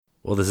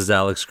Well, this is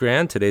Alex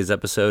Grant. Today's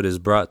episode is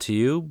brought to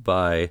you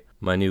by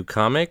my new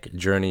comic,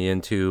 Journey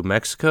into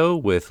Mexico,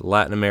 with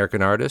Latin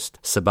American artist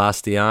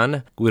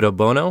Sebastián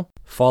Guidobono,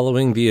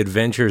 following the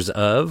adventures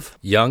of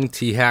young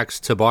T-Hax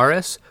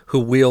Tabares,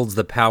 who wields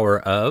the power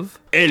of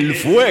El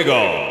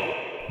Fuego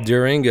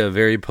during a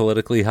very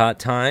politically hot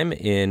time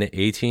in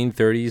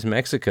 1830s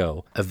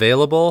Mexico.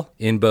 Available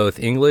in both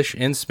English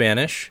and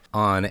Spanish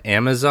on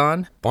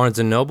Amazon, Barnes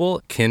 &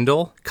 Noble,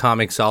 Kindle,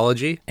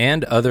 Comixology,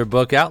 and other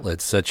book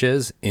outlets such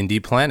as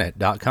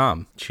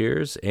IndiePlanet.com.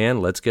 Cheers,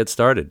 and let's get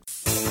started.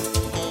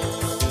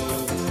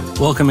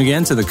 Welcome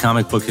again to the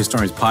Comic Book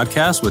Historians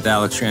Podcast with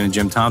Alex Grant and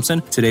Jim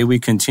Thompson. Today we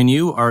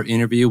continue our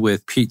interview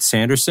with Pete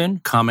Sanderson,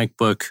 comic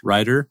book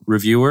writer,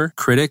 reviewer,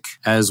 critic,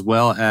 as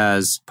well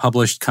as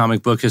published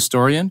comic book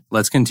historian.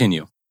 Let's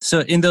continue.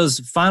 So in those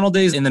final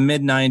days in the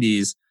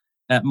mid-90s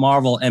at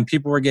Marvel, and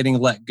people were getting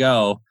let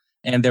go,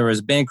 and there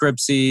was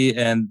bankruptcy,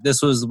 and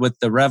this was with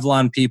the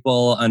Revlon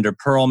people under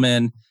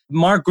Perlman.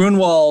 Mark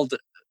Gruenwald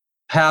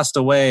passed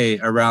away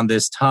around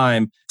this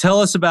time.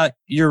 Tell us about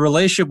your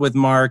relationship with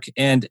Mark,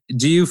 and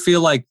do you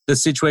feel like the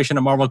situation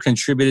at Marvel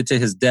contributed to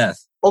his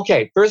death?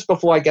 Okay, first,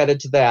 before I get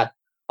into that,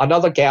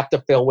 another gap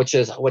to fill, which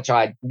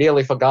I'd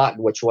nearly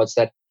forgotten, which was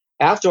that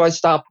after I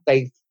stopped,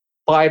 they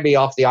fired me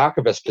off the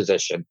archivist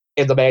position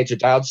in the major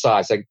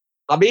downsizing.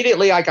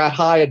 Immediately, I got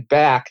hired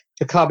back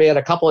to come in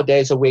a couple of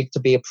days a week to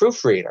be a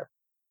proofreader,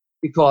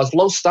 because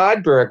Lo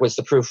Steinberg was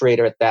the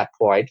proofreader at that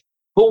point,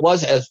 who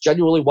was as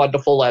genuinely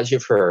wonderful as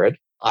you've heard.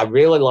 I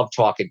really loved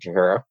talking to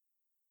her,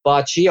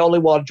 but she only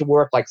wanted to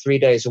work like 3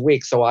 days a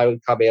week, so I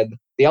would come in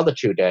the other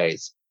 2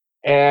 days.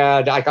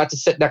 And I got to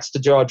sit next to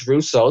George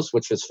Russos,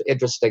 which was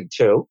interesting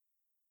too.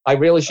 I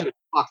really should have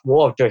talked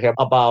more to him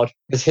about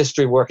his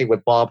history working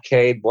with Bob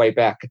Kane way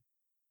back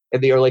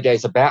in the early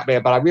days of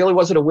Batman, but I really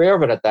wasn't aware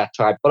of it at that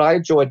time. But I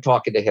enjoyed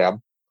talking to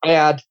him.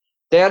 And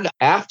then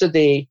after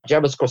the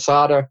Gemma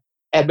Quesada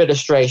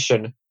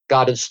administration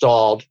got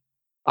installed,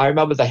 I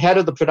remember the head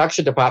of the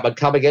production department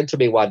coming into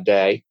me one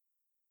day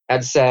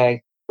and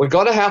saying, "We're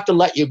going to have to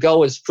let you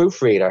go as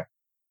proofreader.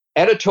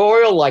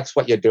 Editorial likes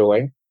what you're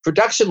doing.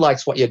 Production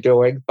likes what you're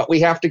doing, but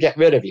we have to get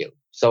rid of you.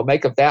 So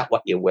make of that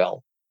what you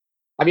will."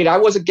 I mean, I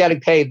wasn't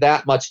getting paid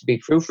that much to be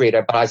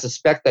proofreader, but I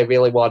suspect they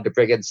really wanted to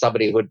bring in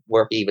somebody who would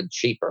work even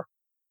cheaper.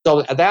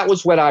 So that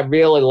was when I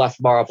really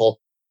left Marvel,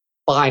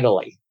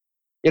 finally.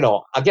 You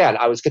know, again,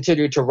 I was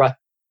continuing to write.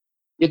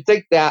 You'd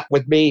think that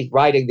with me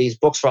writing these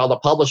books for other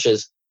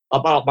publishers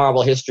about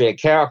Marvel history and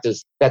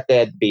characters, that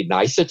they'd be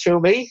nicer to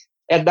me.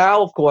 And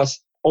now, of course,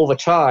 over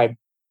time,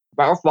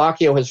 Ralph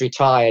Macchio has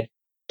retired.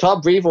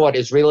 Tom Brevoort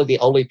is really the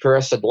only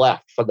person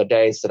left from the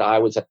days that I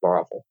was at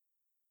Marvel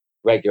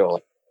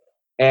regularly.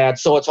 And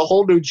so it's a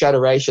whole new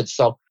generation.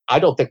 So I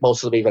don't think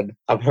most of them even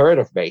have heard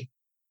of me.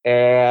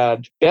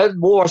 And Ben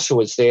Morse, who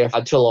was there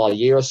until a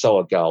year or so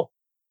ago,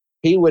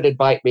 he would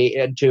invite me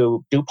in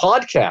to do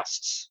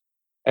podcasts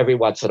every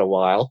once in a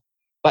while.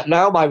 But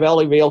now my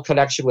really real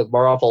connection with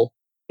Marvel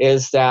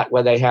is that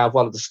when they have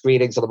one of the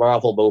screenings of the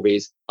Marvel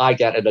movies, I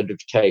get an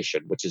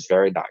invitation, which is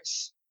very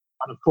nice.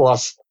 And of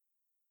course,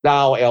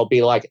 now it'll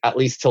be like at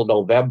least till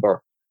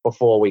November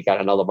before we get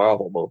another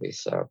Marvel movie.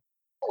 So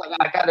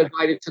I got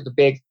invited to the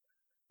big,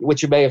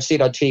 which you may have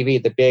seen on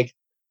TV, the big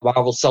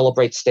Marvel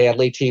Celebrate Stan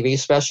Lee TV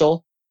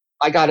special.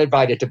 I got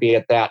invited to be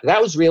at that. And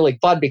that was really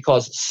fun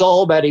because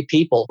so many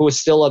people who are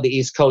still on the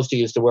East Coast who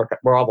used to work at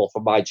Marvel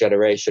from my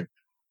generation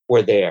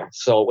were there.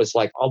 So it was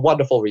like a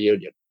wonderful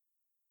reunion.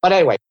 But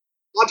anyway,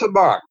 on to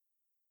Mark.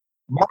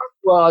 Mark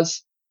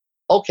was,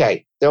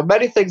 okay, there are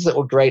many things that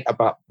were great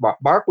about Mark.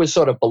 Mark was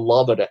sort of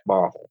beloved at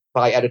Marvel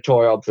by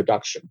editorial and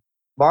production.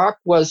 Mark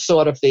was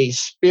sort of the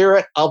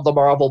spirit of the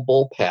Marvel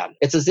bullpen.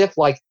 It's as if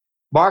like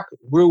Mark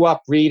grew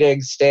up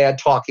reading Stan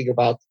talking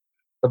about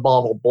the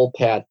Marvel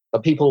bullpen, the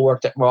people who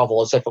worked at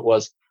Marvel, as if it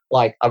was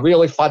like a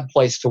really fun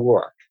place to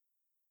work.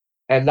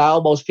 And now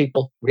most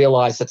people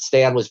realize that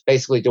Stan was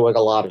basically doing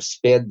a lot of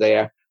spin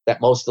there, that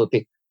most of the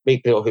people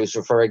he was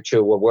referring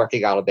to were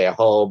working out of their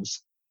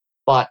homes.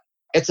 But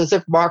it's as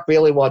if Mark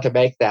really wanted to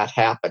make that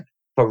happen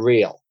for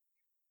real.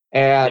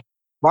 And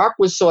Mark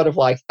was sort of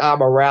like a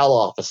morale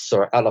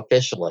officer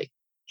unofficially.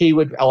 He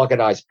would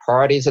organize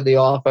parties in the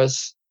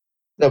office.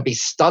 There'd be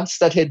stunts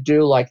that he'd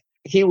do, like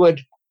he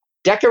would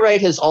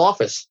decorate his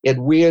office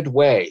in weird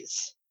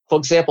ways. For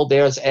example,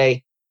 there's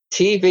a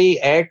TV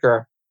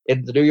anchor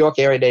in the New York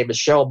area named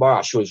Michelle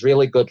Marsh, who was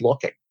really good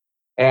looking.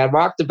 And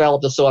Mark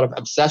developed a sort of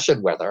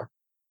obsession with her.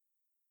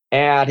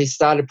 And he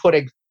started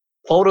putting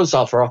photos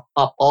of her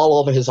up all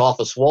over his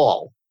office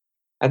wall.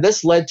 And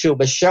this led to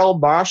Michelle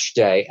Marsh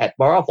Day at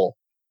Marvel,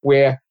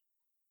 where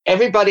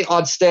everybody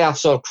on staff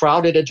sort of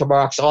crowded into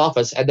Mark's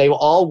office, and they were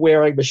all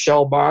wearing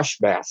Michelle Marsh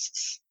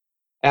masks.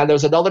 And there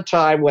was another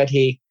time when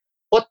he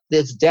put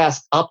his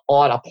desk up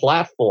on a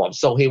platform,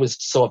 so he was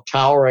sort of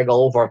towering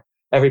over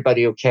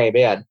everybody who came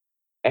in.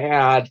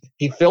 And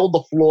he filled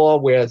the floor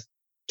with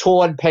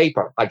torn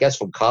paper, I guess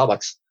from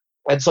comics.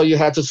 And so you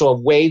had to sort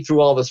of wade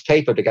through all this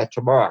paper to get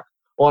to Mark.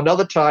 Or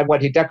another time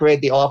when he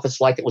decorated the office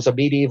like it was a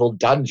medieval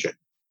dungeon.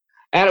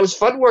 And it was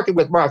fun working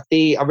with Mark.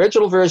 The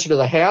original version of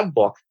the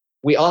handbook,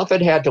 we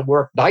often had to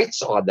work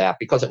nights on that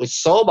because it was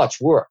so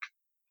much work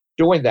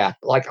doing that.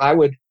 Like I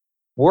would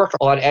work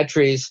on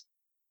entries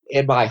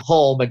in my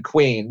home in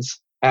Queens,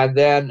 and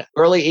then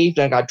early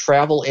evening I'd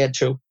travel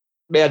into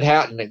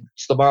Manhattan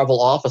to the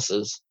Marvel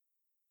offices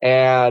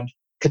and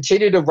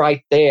continue to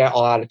write there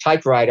on a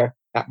typewriter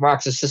at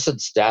Mark's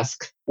assistant's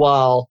desk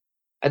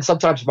and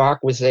sometimes Mark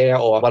was there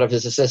or one of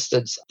his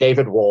assistants,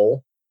 David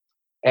Wohl,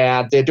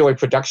 and they're doing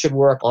production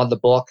work on the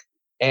book.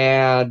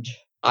 And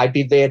I'd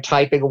be there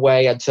typing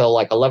away until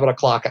like 11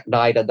 o'clock at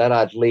night, and then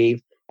I'd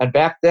leave. And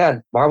back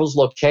then, Marvel's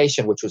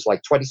location, which was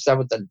like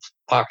 27th and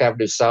Park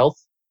Avenue South,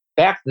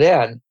 back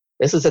then,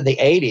 this is in the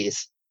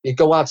 80s, you'd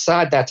go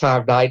outside that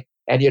time of night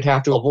and you'd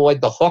have to avoid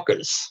the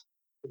hookers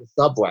in the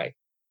subway.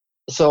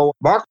 So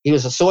Mark, he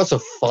was a source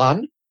of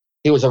fun.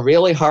 He was a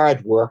really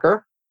hard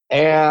worker.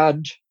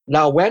 And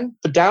now when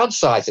the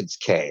downsizings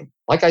came,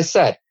 like I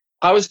said,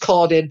 I was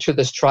called into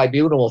this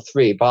Tribunal of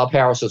 3. Bob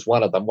Harras was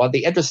one of them. One of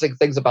the interesting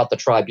things about the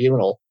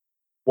Tribunal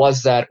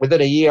was that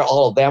within a year,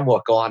 all of them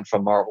were gone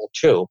from Marvel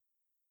too.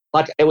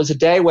 But it was a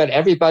day when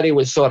everybody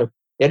was sort of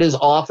in his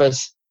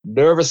office,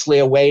 nervously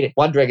awaiting,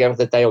 wondering if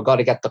that they were going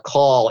to get the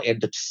call in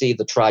to see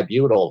the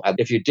Tribunal. And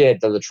if you did,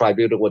 then the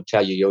Tribunal would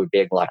tell you were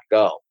being let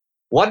go.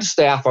 One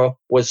staffer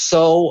was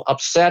so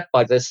upset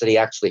by this that he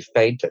actually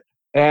fainted.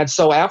 And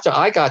so after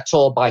I got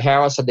told by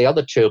Harras and the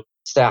other two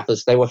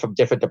staffers, they were from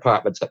different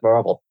departments at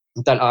Marvel,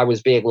 that I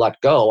was being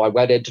let go, I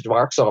went into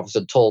Mark's office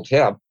and told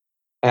him.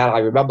 And I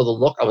remember the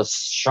look of a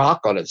shock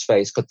on his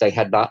face because they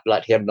had not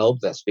let him know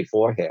this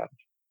beforehand.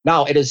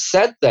 Now, it is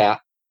said that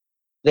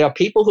there are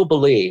people who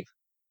believe,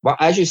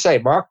 as you say,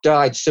 Mark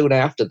died soon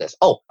after this.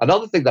 Oh,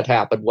 another thing that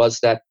happened was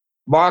that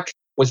Mark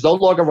was no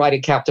longer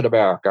writing Captain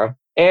America,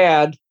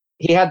 and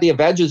he had the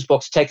Avengers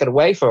books taken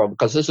away from him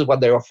because this is when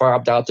they were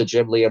farmed out to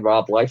Jim Lee and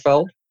Rob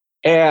Liefeld.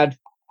 And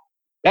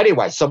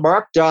anyway, so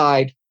Mark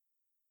died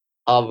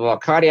of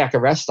cardiac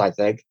arrest, I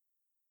think,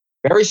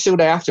 very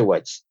soon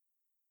afterwards.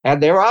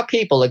 And there are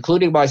people,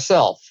 including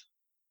myself,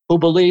 who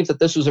believe that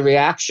this was a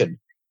reaction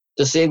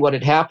to seeing what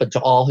had happened to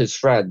all his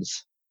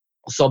friends,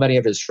 so many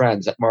of his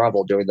friends at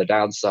Marvel during the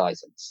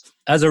downsizings.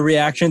 As a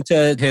reaction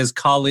to his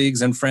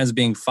colleagues and friends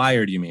being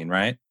fired, you mean,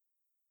 right?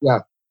 Yeah.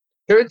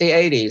 During the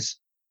 80s,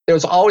 there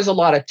was always a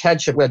lot of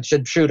tension when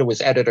Jim Shooter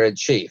was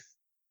editor-in-chief,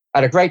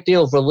 and a great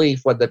deal of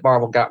relief when the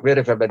Marvel got rid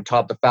of him and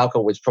Tom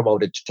DeFalco was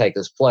promoted to take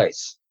his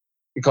place,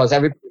 because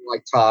everybody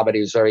liked Tom and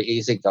he was very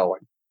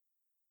easygoing.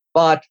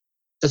 But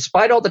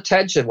despite all the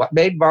tension, what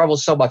made Marvel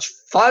so much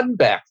fun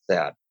back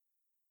then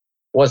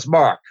was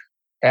Mark.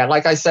 And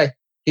like I say,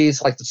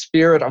 he's like the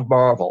spirit of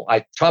Marvel.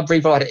 Tom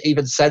Brevoort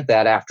even said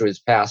that after his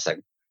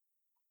passing.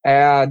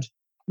 And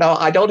now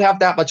I don't have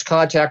that much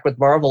contact with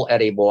Marvel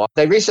anymore.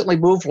 They recently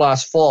moved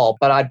last fall,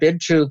 but I've been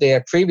to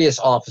their previous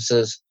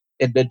offices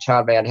in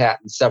Midtown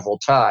Manhattan several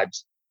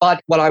times.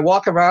 But when I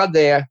walk around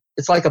there,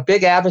 it's like a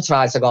big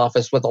advertising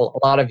office with a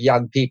lot of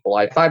young people.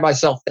 I find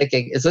myself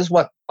thinking, is this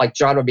what like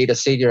John Romita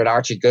Sr. and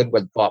Archie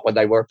Goodwin thought when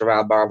they worked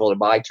around Marvel in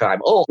my time?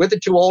 Oh, we're the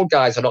two old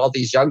guys and all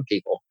these young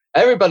people.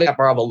 Everybody at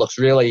Marvel looks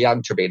really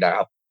young to me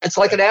now. It's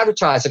like an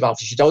advertising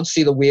office. You don't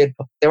see the weird,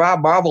 there are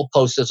Marvel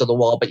posters on the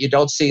wall, but you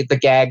don't see the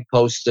gag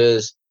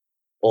posters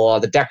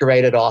or the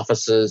decorated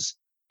offices.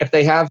 If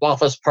they have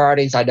office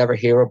parties, I never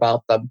hear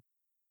about them.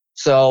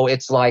 So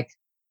it's like,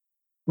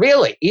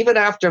 really, even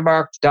after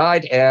Mark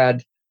died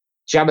and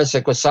Gemma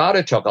and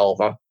Quesada took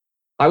over,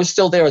 I was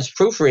still there as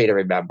proofreader,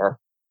 remember?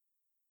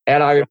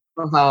 And I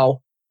remember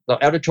how the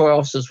editorial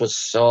offices was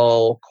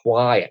so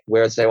quiet,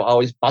 whereas they were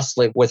always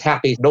bustling with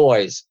happy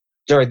noise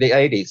during the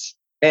 80s.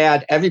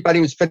 And everybody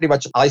was pretty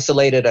much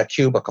isolated in a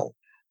cubicle.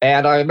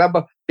 And I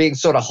remember being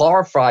sort of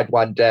horrified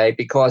one day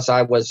because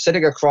I was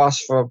sitting across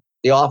from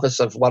the office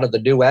of one of the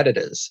new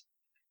editors,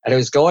 and he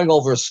was going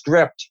over a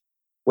script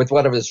with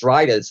one of his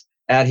writers,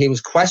 and he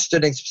was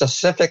questioning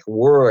specific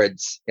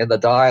words in the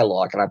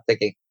dialogue. And I'm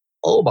thinking,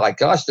 oh my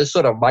gosh, this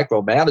sort of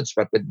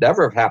micromanagement would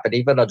never have happened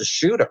even under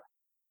Shooter.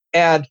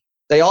 And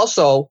they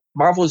also,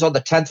 Marvel was on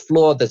the 10th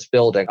floor of this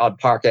building on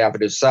Park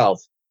Avenue South.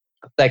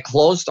 They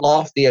closed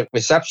off the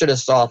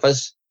receptionist's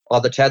office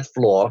on the 10th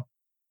floor.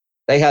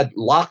 They had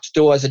locked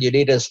doors and you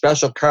needed a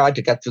special card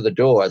to get through the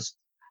doors.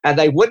 And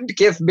they wouldn't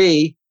give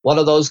me one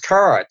of those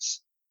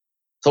cards.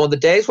 So in the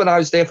days when I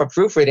was there for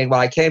proofreading, when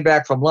I came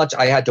back from lunch,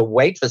 I had to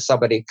wait for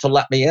somebody to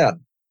let me in.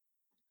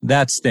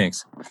 That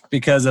stinks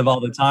because of all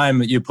the time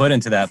that you put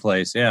into that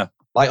place. Yeah.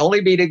 My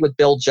only meeting with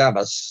Bill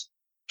Jemas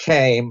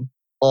came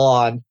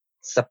on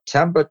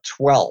September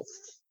 12th,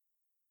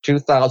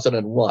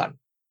 2001,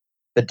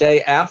 the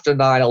day after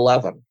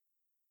 9/11,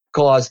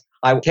 because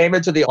I came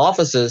into the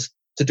offices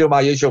to do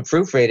my usual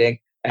proofreading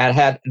and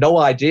had no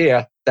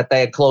idea that they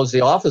had closed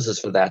the offices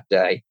for that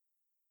day.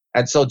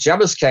 And so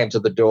Jemas came to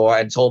the door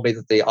and told me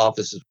that the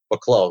offices were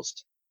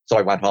closed. So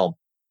I went home.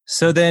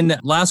 So then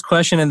last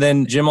question, and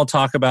then Jim will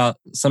talk about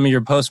some of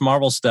your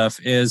post-Marvel stuff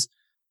is,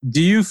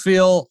 do you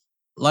feel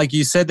like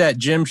you said that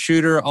Jim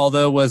Shooter,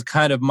 although was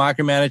kind of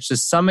micromanaged to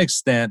some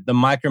extent, the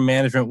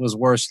micromanagement was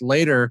worse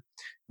later.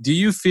 Do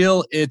you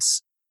feel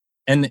it's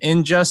And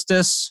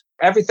Injustice?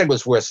 Everything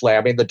was worse. I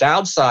mean, the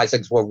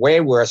downsizings were way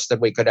worse than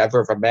we could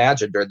ever have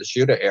imagined during the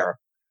Shooter era.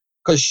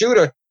 Because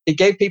Shooter, he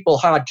gave people a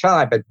hard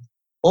time, but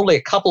only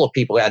a couple of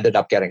people ended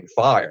up getting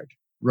fired.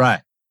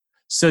 Right.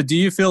 So do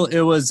you feel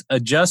it was a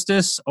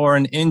justice or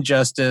an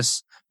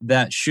injustice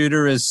that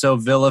Shooter is so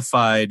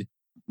vilified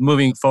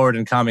moving forward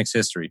in comics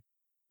history?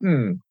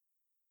 I'm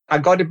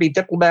going to be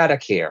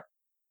diplomatic here.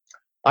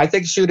 I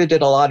think Shooter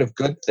did a lot of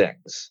good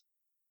things.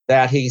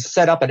 That he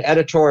set up an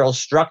editorial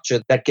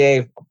structure that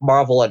gave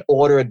Marvel an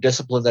order and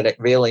discipline that it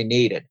really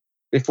needed.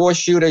 Before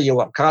Shooter, you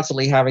were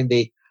constantly having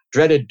the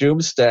dreaded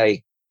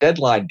doomsday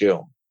deadline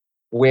doom,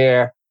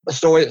 where the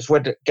stories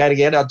were getting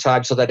in on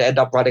time so they'd end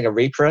up running a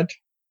reprint.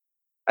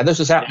 And this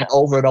was happening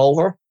over and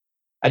over.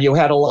 And you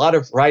had a lot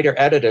of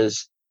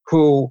writer-editors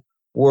who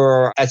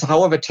were, as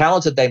however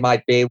talented they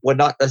might be, were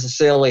not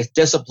necessarily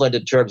disciplined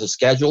in terms of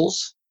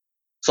schedules.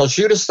 So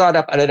Shooter started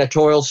up an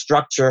editorial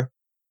structure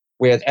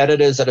with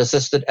editors and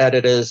assistant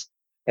editors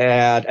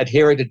and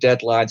adhering to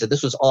deadlines, and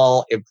this was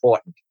all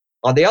important.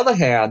 On the other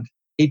hand,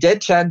 he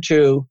did tend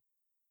to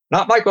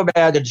not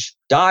micromanage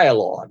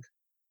dialogue,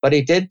 but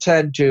he did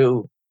tend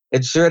to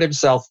insert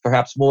himself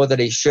perhaps more than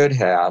he should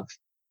have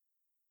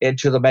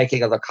into the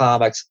making of the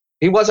comics.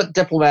 He wasn't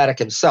diplomatic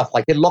himself.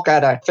 Like, he'd look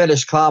at a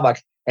finished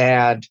comic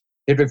and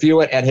he'd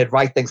review it and he'd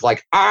write things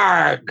like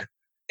 "arg"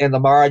 in the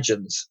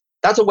margins.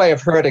 That's a way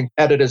of hurting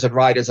editors and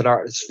writers and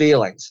artists'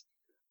 feelings.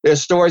 There's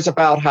stories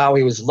about how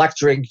he was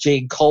lecturing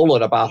Gene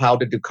Colan about how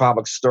to do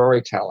comic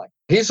storytelling.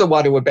 He's the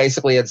one who had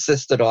basically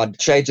insisted on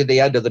changing the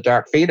end of the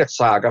Dark Phoenix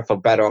saga for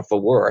better or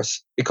for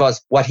worse, because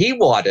what he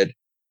wanted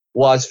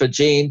was for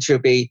Jean to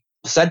be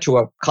sent to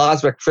a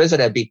cosmic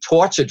prison and be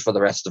tortured for the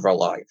rest of her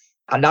life.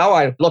 And now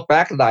I look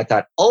back and I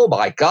thought, oh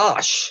my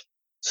gosh.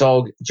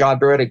 So John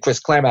Byrne and Chris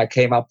Claremont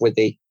came up with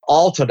the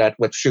alternate,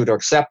 which Shooter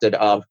accepted,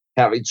 of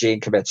having Jean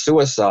commit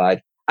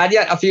suicide. And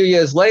yet, a few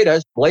years later,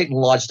 Layton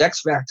launched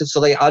X Factor,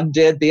 so they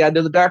undid the end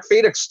of the Dark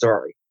Phoenix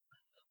story.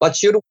 But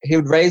Shooter, he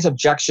would raise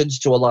objections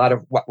to a lot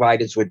of what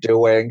writers were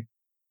doing.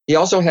 He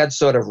also had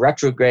sort of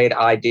retrograde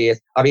ideas.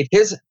 I mean,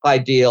 his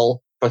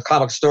ideal for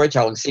comic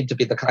storytelling seemed to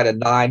be the kind of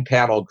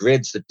 9-panel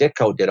grids that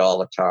Ditko did all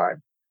the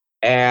time.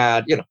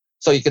 And,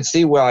 so you can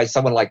see why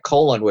someone like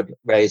Colan would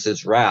raise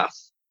his wrath.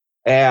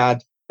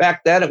 And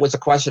back then, it was a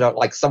question of,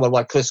 like, someone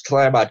like Chris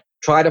Claremont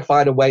trying to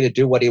find a way to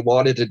do what he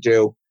wanted to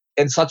do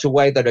in such a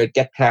way that it'd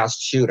get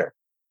past Shooter.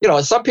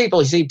 Some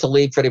people he seemed to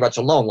leave pretty much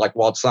alone, like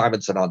Walt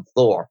Simonson on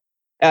Thor.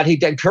 And he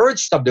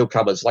encouraged some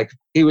newcomers, like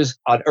he was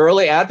an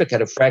early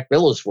advocate of Frank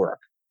Miller's work.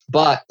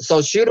 But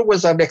so Shooter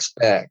was a mixed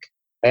bag.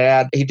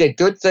 And he did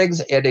good things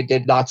and he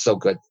did not so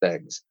good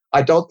things.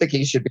 I don't think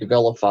he should be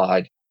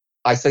vilified.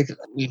 I think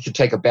we should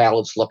take a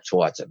balanced look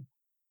towards him.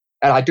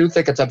 And I do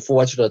think it's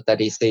unfortunate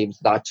that he seems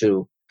not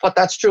to. But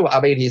that's true.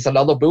 I mean, he's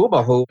another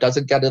boomer who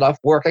doesn't get enough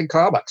work in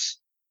comics.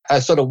 I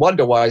sort of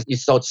wonder why you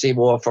don't see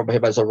more from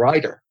him as a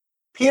writer.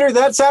 Peter,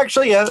 that's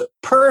actually a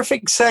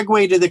perfect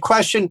segue to the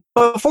question.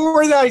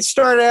 Before I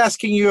start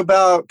asking you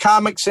about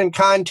comics and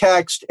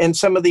context and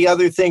some of the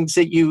other things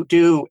that you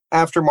do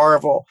after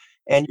Marvel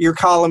and your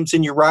columns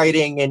and your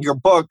writing and your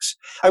books,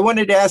 I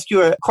wanted to ask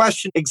you a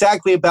question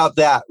exactly about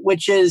that,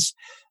 which is,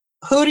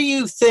 who do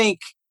you think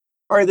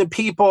are the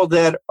people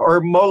that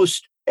are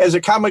most, as a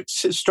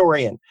comics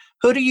historian,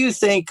 who do you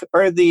think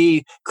are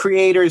the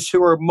creators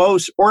who are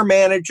most, or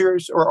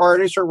managers or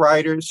artists or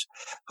writers,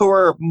 who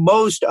are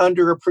most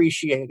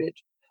underappreciated,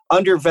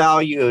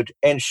 undervalued,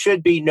 and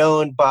should be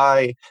known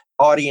by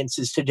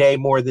audiences today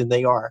more than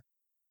they are?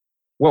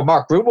 Well,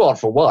 Mark Gruenwald,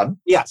 for one.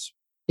 Yes.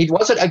 He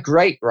wasn't a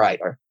great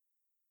writer,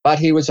 but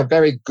he was a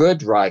very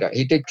good writer.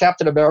 He did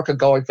Captain America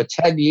going for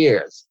 10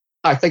 years.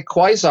 I think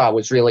Quasar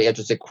was really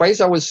interesting.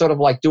 Quasar was sort of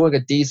like doing a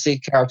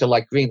DC character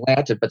like Green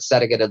Lantern, but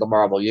setting it in the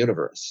Marvel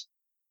Universe.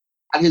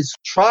 And his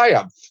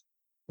triumph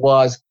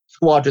was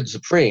Squadron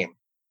Supreme,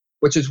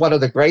 which is one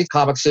of the great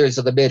comic series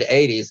of the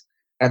mid-'80s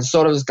and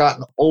sort of has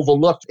gotten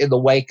overlooked in the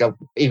wake of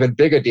even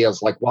bigger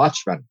deals like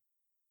Watchmen.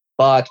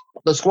 But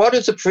the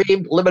Squadron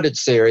Supreme limited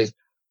series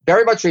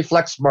very much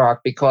reflects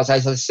Mark because,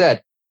 as I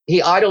said,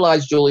 he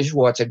idolized Julie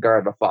Schwartz and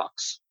Gardner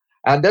Fox.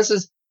 And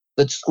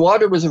the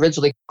Squadron was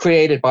originally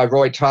created by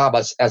Roy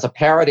Thomas as a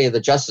parody of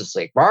the Justice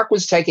League. Mark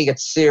was taking it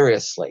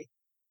seriously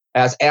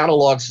as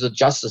analogs to the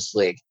Justice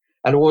League.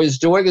 And what he's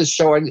doing is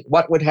showing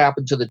what would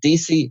happen to the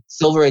DC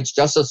Silver Age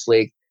Justice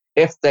League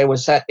if they were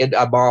set in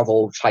a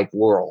Marvel-type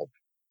world.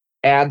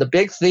 And the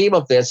big theme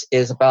of this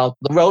is about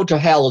the road to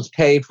hell is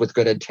paved with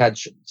good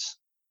intentions.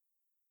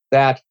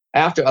 That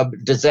after a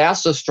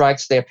disaster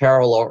strikes their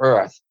parallel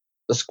Earth,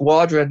 the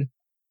Squadron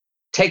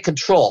take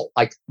control,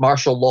 like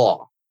martial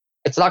law.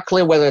 It's not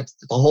clear whether it's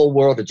the whole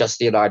world or just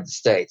the United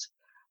States,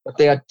 but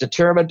they are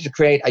determined to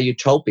create a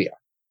utopia.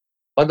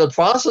 But in the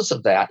process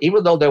of that,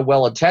 even though they're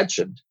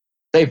well-intentioned,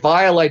 they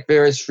violate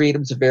various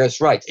freedoms and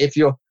various rights. If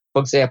you're,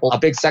 for example, a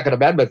big Second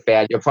Amendment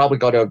fan, you're probably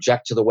going to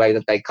object to the way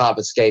that they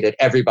confiscated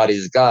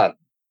everybody's gun.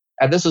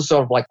 And this is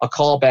sort of like a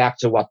callback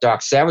to what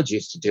Dark Savage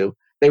used to do.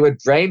 They would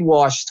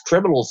brainwash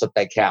criminals that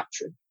they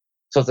captured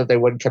so that they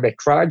wouldn't commit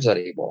crimes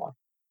anymore.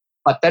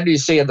 But then you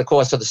see in the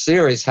course of the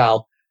series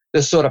how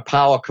this sort of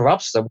power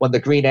corrupts them when the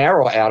Green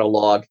Arrow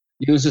analog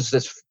uses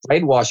this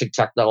brainwashing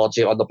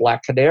technology on the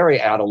Black Canary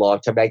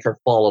analog to make her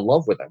fall in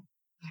love with him.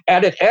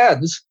 And it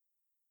ends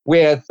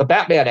with the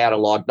Batman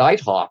analog,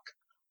 Nighthawk,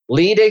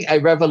 leading a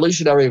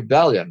revolutionary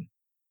rebellion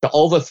to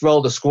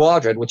overthrow the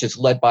Squadron, which is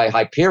led by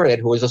Hyperion,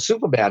 who is a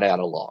Superman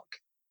analog.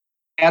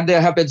 And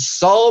there have been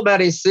so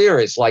many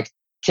series like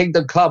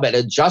Kingdom Come and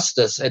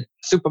Injustice and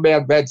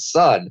Superman Red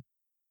Sun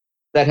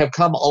that have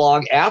come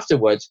along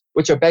afterwards,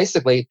 which are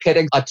basically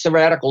pitting a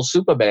tyrannical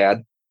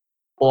Superman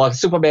or a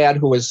Superman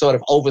who has sort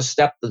of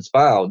overstepped his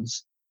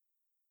bounds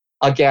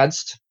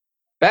against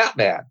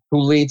Batman, who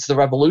leads the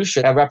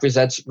revolution and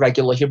represents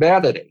regular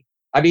humanity.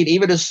 I mean,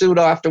 even as soon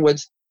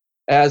afterwards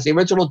as the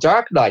original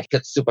Dark Knight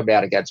pits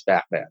Superman against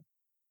Batman.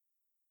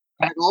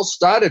 And it all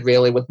started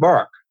really with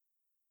Merck.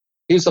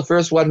 He was the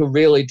first one who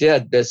really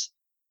did this,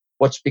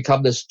 what's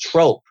become this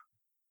trope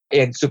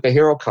in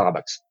superhero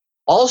comics.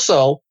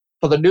 Also,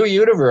 for the New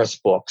Universe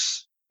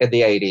books in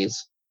the 80s,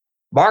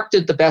 Mark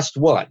did the best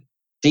one,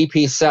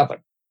 DP7,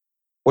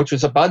 which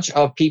was a bunch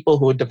of people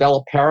who had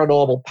developed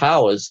paranormal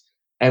powers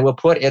and were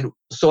put in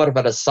sort of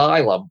an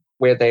asylum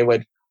where they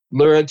would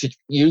learn to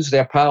use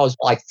their powers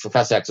like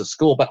Professor X at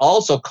school, but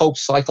also cope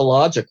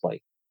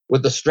psychologically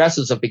with the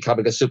stresses of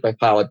becoming a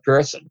superpowered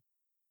person.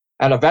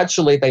 And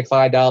eventually they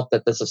find out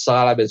that this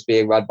asylum is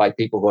being run by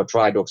people who are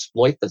trying to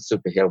exploit the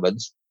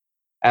superhumans.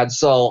 And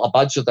so a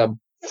bunch of them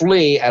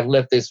flee and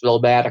live these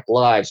nomadic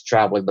lives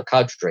traveling the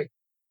country.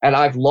 And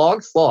I've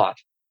long thought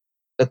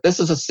that this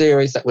is a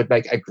series that would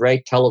make a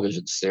great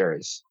television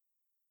series.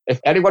 If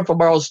anyone from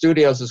Marvel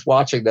Studios is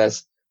watching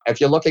this, if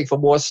you're looking for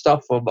more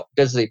stuff from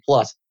Disney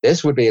Plus,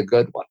 this would be a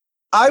good one.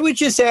 I would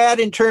just add,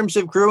 in terms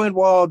of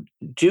Gruenwald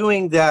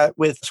doing that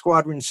with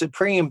Squadron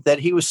Supreme, that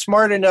he was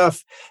smart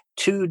enough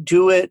to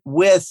do it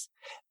with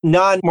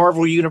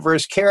non-Marvel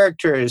Universe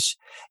characters,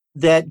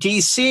 that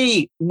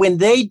DC, when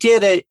they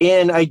did it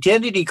in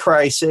Identity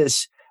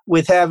Crisis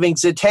with having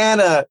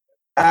Zatanna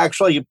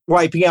actually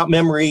wiping out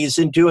memories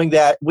and doing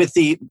that with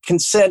the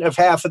consent of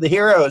half of the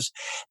heroes,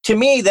 to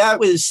me, that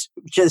was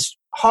just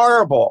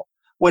horrible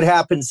what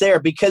happens there,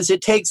 because it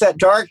takes that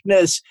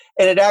darkness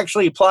and it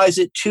actually applies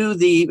it to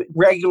the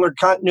regular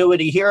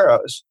continuity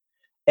heroes.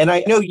 And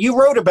I know you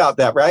wrote about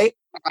that, right?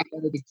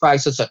 Identity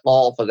Crisis at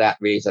all for that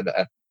reason.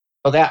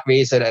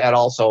 And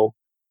also,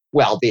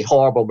 well, the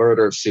horrible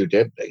murder of Sue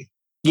Dibney.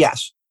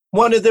 Yes.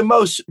 One of the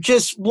most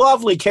just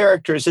lovely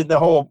characters in the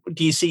whole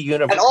DC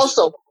universe. And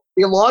also,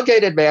 the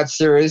Elongated Man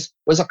series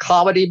was a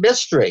comedy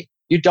mystery.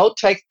 You don't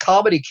take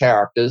comedy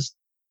characters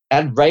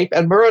and rape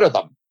and murder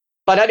them.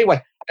 But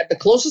anyway, the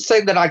closest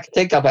thing that I could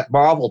think of at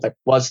Marvel that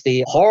was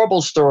the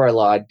horrible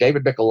storyline,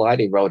 David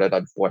Michelinie wrote it,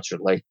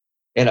 unfortunately,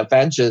 in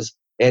Avengers,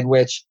 in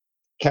which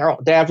Carol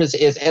Danvers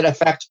is in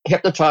effect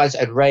hypnotized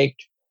and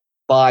raped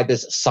by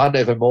this son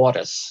of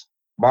Immortus,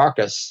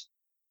 Marcus,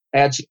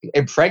 and she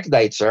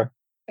impregnates her.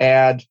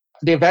 And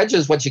the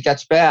Avengers, when she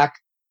gets back,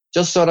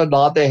 just sort of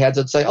nod their heads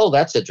and say, oh,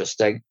 that's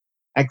interesting.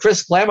 And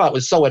Chris Claremont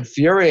was so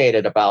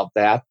infuriated about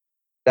that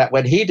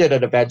when he did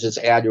an Avengers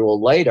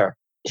annual later,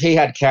 he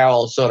had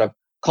Carol sort of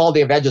call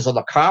the Avengers on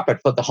the carpet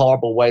for the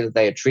horrible way that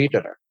they had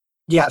treated her.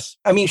 Yes.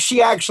 I mean,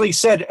 she actually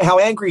said how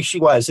angry she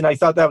was, and I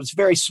thought that was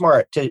very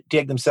smart to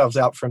dig themselves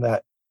out from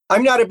that.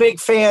 I'm not a big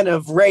fan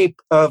of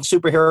rape of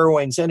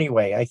superheroines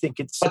anyway. I think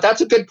it's... But that's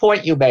a good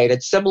point you made.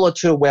 It's similar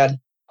to when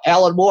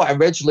Alan Moore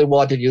originally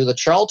wanted to use the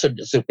Charlton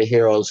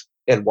superheroes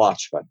in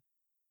Watchmen.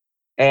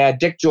 And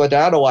Dick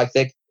Giordano, I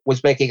think,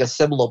 was making a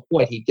similar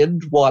point. He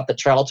didn't want the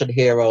Charlton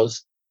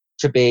heroes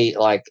to be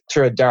like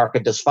turned dark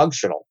and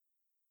dysfunctional.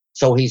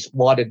 So he's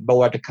wanted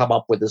Moore to come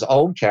up with his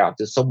own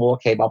characters. So Moore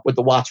came up with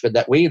the Watchmen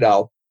that we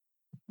know,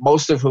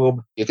 most of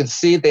whom you can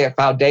see their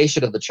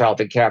foundation of the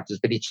Charlton characters,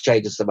 but he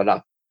changes them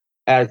enough.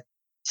 And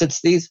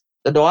since the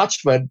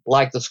Watchmen,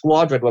 like the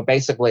Squadron, were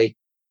basically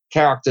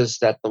characters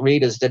that the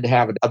readers didn't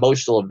have an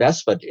emotional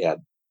investment in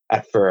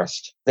at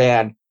first,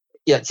 then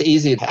it's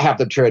easy to have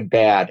them turn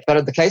bad. But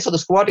in the case of the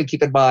Squadron,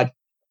 keep in mind,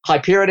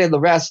 Hyperion and the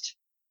rest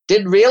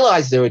didn't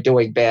realize they were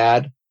doing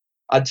bad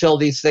until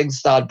these things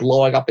started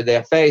blowing up in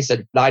their face,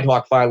 and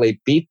Nighthawk finally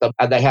beat them,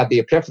 and they had the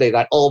epiphany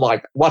that, oh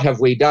my, what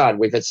have we done?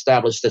 We've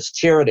established this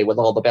tyranny with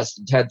all the best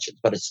intentions,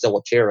 but it's still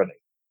a tyranny.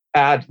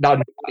 And now,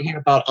 do you want to hear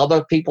about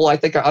other people I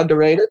think are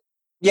underrated?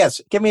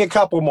 Yes, give me a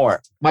couple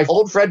more. My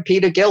old friend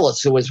Peter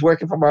Gillis, who was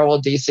working for Marvel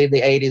and DC in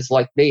the 80s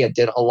like me and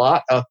did a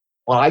lot of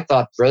what I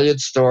thought brilliant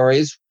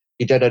stories.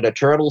 He did an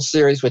Eternals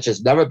series, which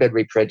has never been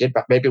reprinted,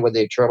 but maybe when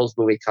the Eternals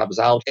movie comes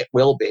out, it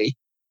will be.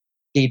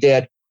 He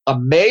did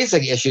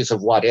amazing issues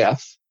of What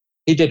If.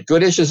 He did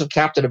good issues of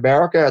Captain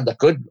America and the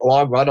good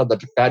long run on the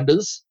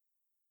Defenders.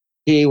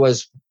 He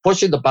was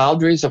pushing the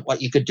boundaries of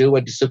what you could do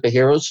in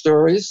superhero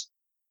stories.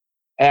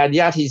 And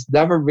yet he's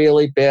never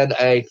really been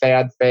a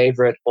fan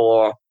favorite,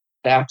 or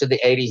after the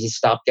 80s, he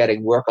stopped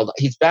getting work on.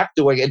 He's back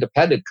doing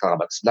independent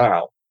comics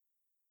now.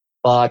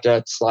 But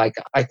it's like,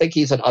 I think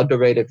he's an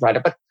underrated writer.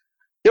 But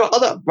there are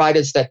other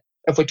writers that,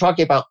 if we're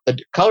talking about the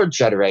current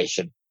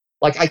generation,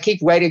 Like, I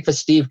keep waiting for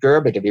Steve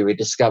Gerber to be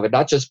rediscovered,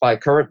 not just by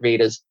current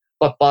readers,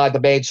 but by the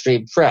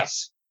mainstream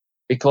press,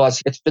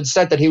 because it's been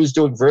said that he was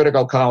doing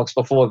Vertigo comics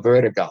before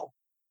Vertigo.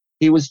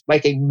 He was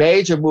making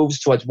major moves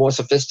towards more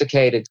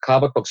sophisticated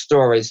comic book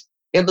stories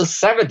in the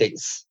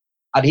 70s,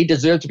 and he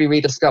deserved to be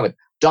rediscovered.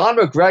 Don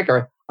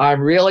McGregor, I'm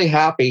really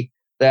happy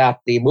that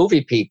the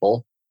movie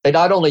people, they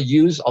not only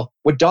use,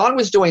 when Don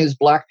was doing his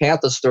Black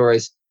Panther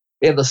stories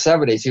in the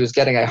 70s, he was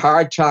getting a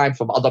hard time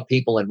from other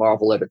people in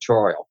Marvel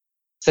editorial.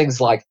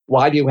 Things like,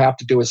 why do you have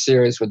to do a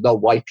series with no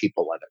white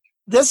people in it?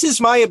 This is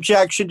my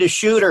objection to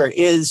Shooter,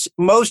 is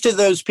most of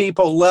those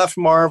people left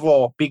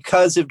Marvel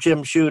because of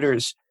Jim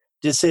Shooter's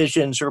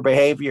decisions or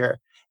behavior.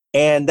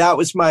 And that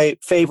was my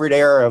favorite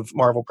era of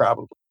Marvel,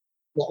 probably.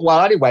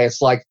 Well, anyway,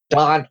 it's like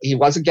Don, he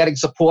wasn't getting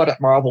support at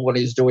Marvel when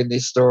he was doing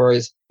these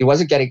stories. He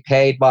wasn't getting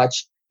paid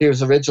much. He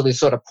was originally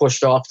sort of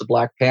pushed off the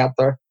Black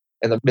Panther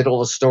in the middle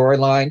of the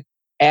storyline.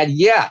 And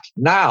yet,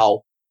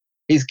 now,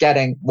 he's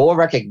getting more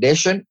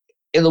recognition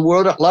in the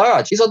world at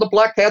large. He's on the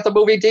Black Panther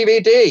movie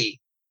DVD.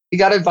 He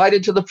got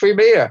invited to the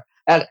premiere.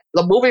 And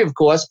the movie, of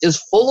course,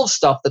 is full of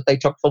stuff that they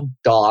took from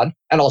Don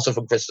and also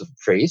from Christopher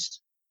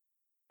Priest.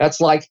 That's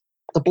like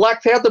the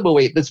Black Panther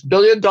movie, this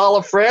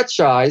billion-dollar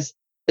franchise,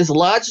 is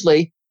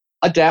largely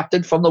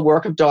adapted from the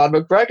work of Don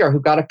McGregor, who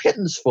got a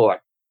pittance for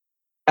it.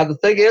 And the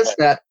thing is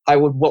that I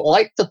would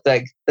like to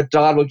think that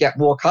Don would get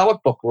more comic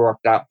book work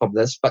out from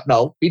this, but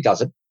no, he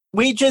doesn't.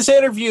 We just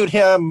interviewed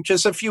him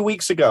just a few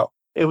weeks ago.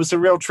 It was a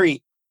real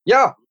treat.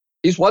 Yeah,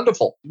 he's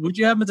wonderful. Would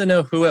you happen to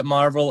know who at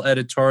Marvel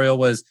editorial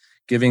was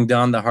giving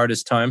Don the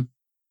hardest time?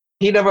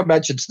 He never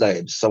mentions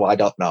names, so I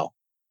don't know.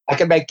 I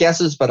can make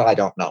guesses, but I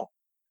don't know.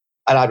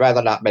 And I'd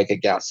rather not make a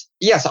guess.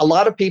 Yes, a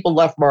lot of people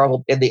left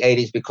Marvel in the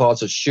 80s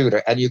because of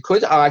Shooter. And you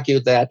could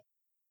argue that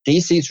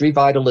DC's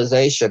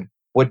revitalization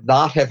would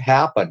not have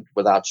happened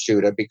without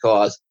Shooter,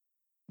 because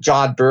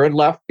John Byrne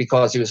left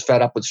because he was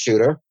fed up with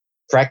Shooter.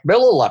 Frank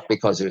Miller left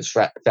because he was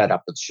fed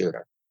up with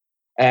Shooter.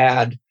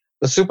 And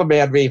the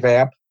Superman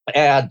revamp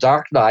and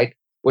Dark Knight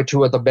were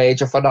two of the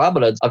major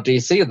phenomena of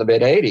DC in the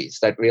mid-'80s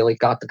that really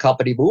got the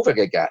company moving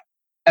again.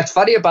 It's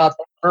funny about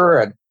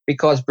Byrne,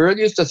 because Byrne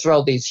used to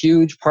throw these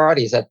huge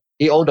parties at,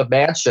 he owned a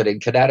mansion in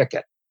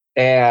Connecticut.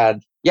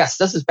 And yes,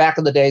 this is back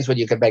in the days when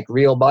you could make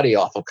real money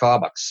off of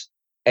comics.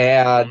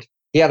 And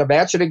he had a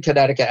mansion in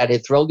Connecticut, and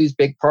he'd throw these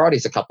big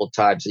parties a couple of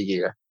times a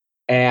year.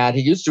 And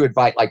he used to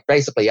invite like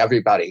basically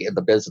everybody in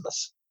the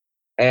business.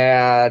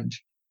 And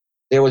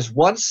there was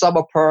one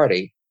summer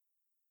party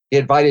he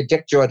invited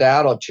Dick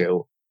Giordano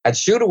to, and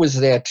Shooter was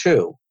there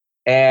too.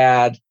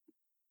 And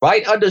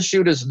right under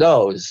Shooter's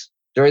nose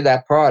during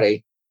that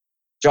party,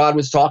 John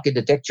was talking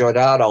to Dick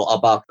Giordano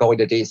about going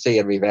to DC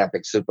and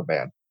revamping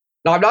Superman.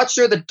 Now, I'm not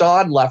sure that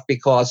Don left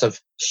because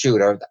of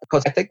Shooter,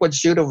 because I think when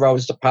Shooter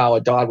rose to power,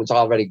 Don was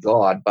already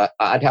gone, but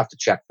I'd have to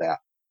check that.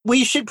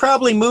 We should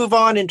probably move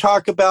on and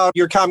talk about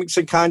your Comics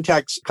and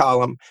Context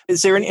column.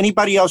 Is there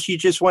anybody else you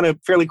just want to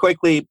fairly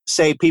quickly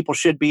say people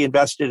should be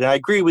invested in? I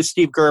agree with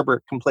Steve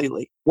Gerber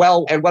completely.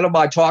 Well, in one of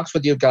my talks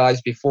with you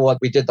guys before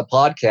we did the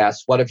podcast,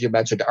 one of you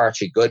mentioned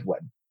Archie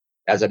Goodwin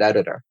as an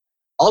editor.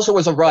 Also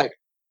as a writer,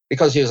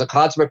 because he was a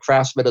consummate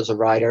craftsman as a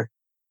writer,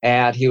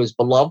 and he was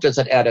beloved as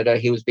an editor.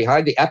 He was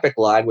behind the Epic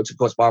line, which of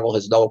course Marvel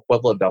has no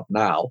equivalent of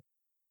now.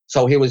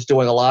 So he was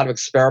doing a lot of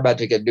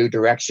experimenting in new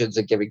directions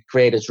and giving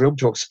creators room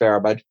to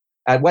experiment.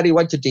 And when he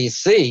went to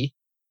DC,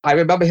 I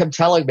remember him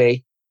telling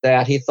me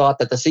that he thought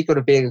that the secret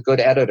of being a good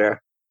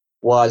editor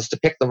was to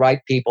pick the right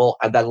people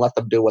and then let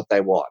them do what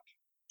they want.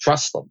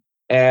 Trust them.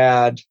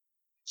 And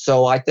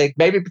so I think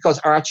maybe because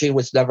Archie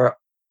was never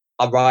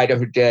a writer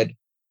who did,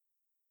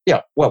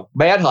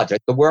 Manhunter,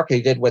 the work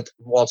he did with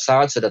Walt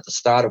Simonson at the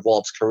start of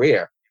Walt's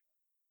career,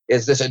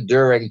 is this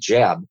enduring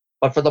gem.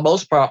 But for the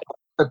most part,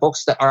 the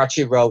books that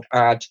Archie wrote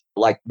aren't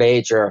like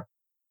major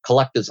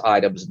collector's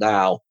items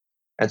now.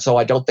 And so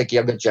I don't think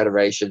younger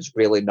generations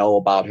really know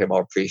about him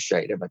or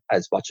appreciate him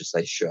as much as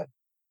they should.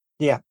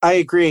 Yeah, I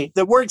agree.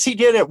 The works he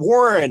did at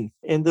Warren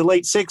in the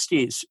late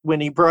 60s,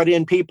 when he brought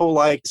in people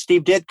like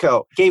Steve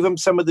Ditko, gave him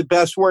some of the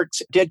best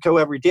works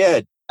Ditko ever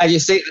did. And you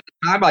see, at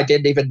the time, I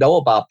didn't even know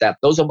about that.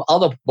 Those are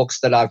other books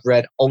that I've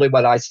read only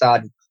when I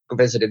started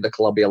visiting the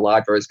Columbia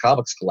Library's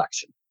comics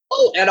collection.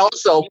 Oh, and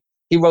also,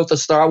 he wrote the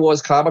Star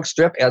Wars comic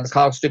strip and the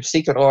comic strip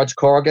Secret Orange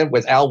Corrigan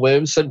with Al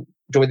Williamson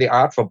doing the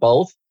art for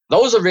both.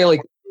 Those are really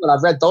cool, and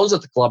I've read those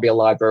at the Columbia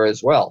Library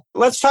as well.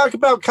 Let's talk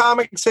about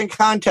Comics and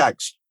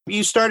Context.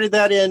 You started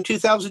that in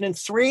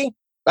 2003?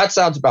 That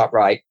sounds about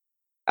right.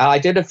 I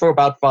did it for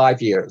about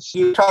 5 years.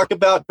 You talk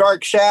about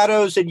Dark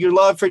Shadows and your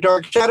love for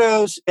Dark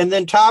Shadows, and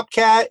then Top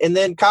Cat, and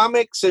then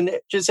comics, and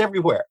just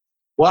everywhere.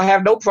 Well, I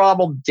have no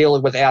problem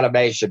dealing with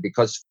animation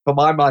because, for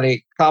my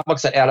money,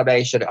 comics and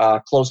animation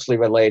are closely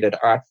related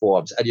art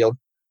forms. And you'll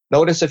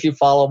notice if you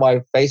follow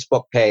my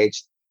Facebook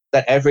page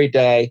that every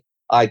day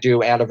I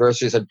do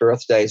anniversaries and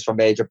birthdays for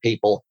major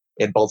people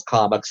in both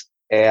comics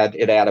and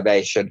in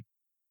animation,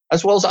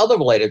 as well as other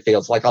related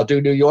fields, like I'll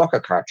do New Yorker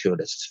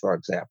cartoonists, for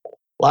example.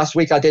 Last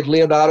week I did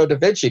Leonardo da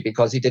Vinci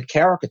because he did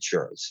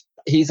caricatures.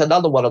 He's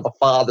another one of the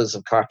fathers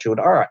of cartoon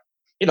art.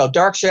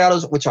 Dark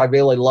Shadows, which I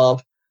really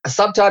love.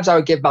 Sometimes I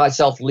would give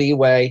myself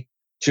leeway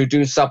to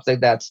do something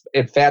that's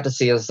in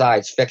fantasy and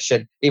science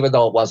fiction, even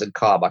though it wasn't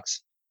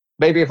comics.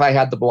 Maybe if I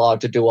had the blog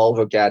to do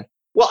over again.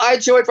 Well, I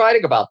enjoyed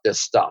writing about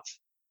this stuff.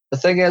 The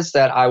thing is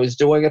that I was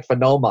doing it for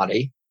no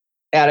money,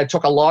 and it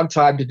took a long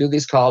time to do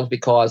these columns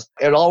because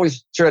it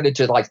always turned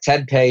into like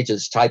 10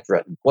 pages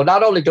typewritten. Well,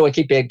 not only do I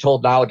keep being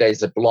told nowadays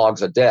that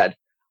blogs are dead,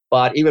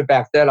 but even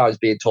back then I was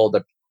being told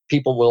that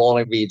people will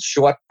only read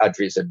short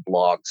entries in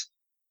blogs.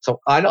 So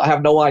I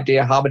have no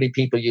idea how many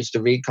people used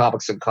to read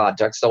comics in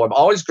context. So I'm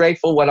always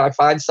grateful when I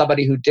find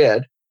somebody who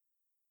did.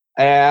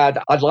 And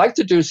I'd like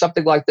to do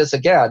something like this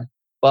again.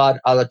 But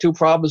the two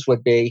problems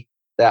would be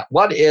that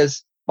one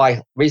is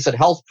my recent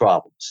health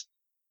problems.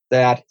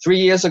 That 3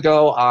 years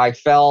ago, I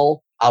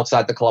fell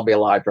outside the Columbia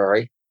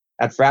Library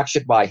and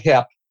fractured my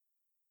hip.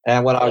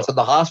 And when I was in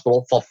the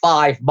hospital for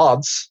 5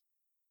 months,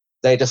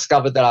 they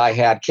discovered that I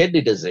had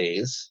kidney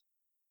disease.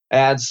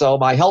 And so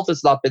my health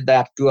has not been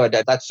that good.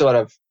 And that sort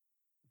of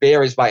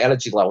varies my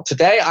energy level.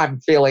 Today, I'm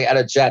feeling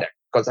energetic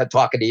because I'm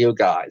talking to you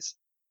guys.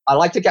 I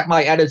like to get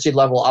my energy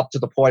level up to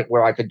the point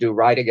where I can do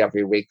writing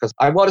every week because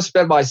I want to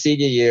spend my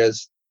senior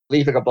years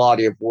leaving a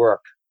body of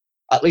work,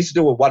 at least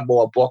doing one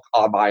more book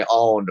on my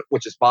own,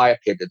 which is my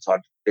opinions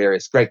on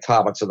various great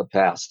comics of the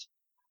past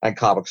and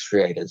comics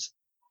creators.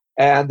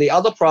 And the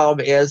other problem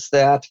is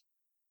that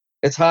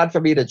it's hard for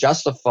me to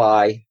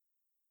justify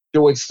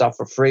doing stuff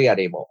for free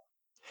anymore.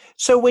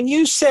 So when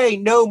you say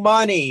no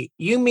money,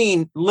 you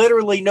mean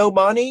literally no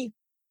money?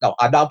 No,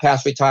 I'm now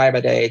past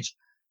retirement age,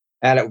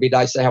 and it would be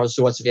nice to have a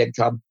source of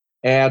income.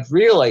 And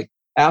really,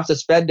 after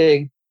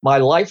spending my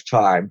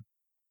lifetime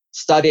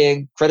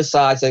studying,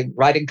 criticizing,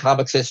 writing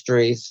comics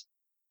histories,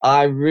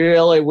 I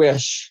really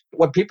wish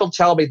when people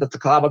tell me that the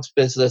comics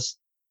business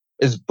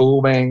is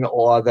booming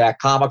or that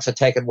comics are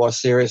taken more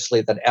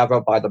seriously than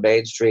ever by the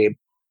mainstream,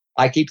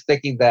 I keep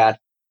thinking that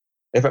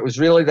if it was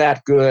really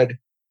that good,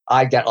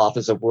 I'd get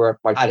offers of work.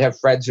 I'd have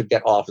friends who'd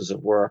get offers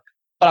of work.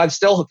 But I'm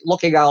still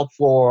looking out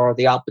for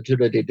the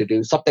opportunity to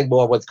do something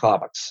more with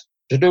comics,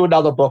 to do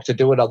another book, to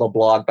do another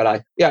blog.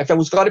 But if it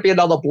was going to be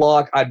another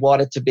blog, I'd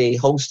want it to be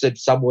hosted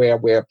somewhere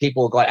where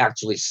people are going to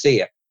actually see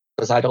it,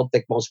 because I don't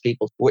think most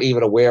people were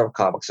even aware of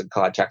comics in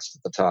context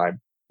at the time.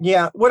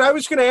 Yeah. What I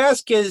was going to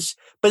ask is,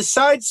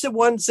 besides the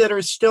ones that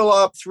are still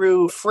up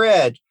through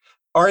Fred,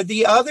 are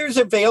the others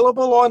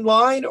available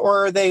online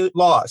or are they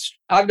lost?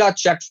 I've not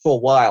checked for a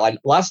while.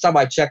 Last time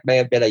I checked may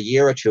have been a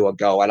year or two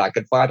ago, and I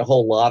could find a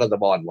whole lot of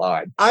them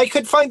online. I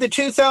could find the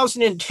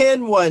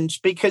 2010 ones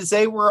because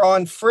they were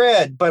on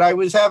Fred, but I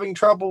was having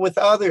trouble with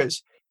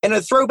others. And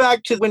a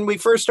throwback to when we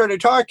first started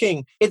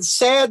talking, it's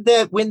sad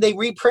that when they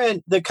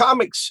reprint the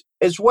comics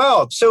as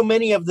well, so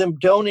many of them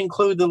don't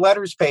include the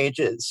letters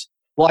pages.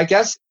 Well, I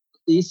guess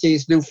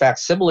DC's new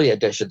facsimile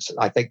editions,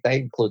 I think they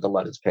include the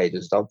letters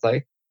pages, don't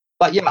they?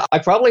 But yeah, I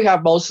probably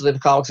have most of the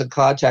comics in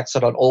context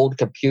on an old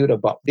computer,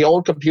 but the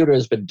old computer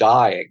has been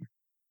dying.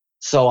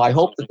 So I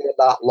hope that they're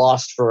not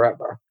lost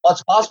forever. Well,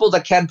 it's possible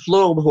that Ken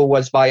Plume, who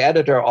was my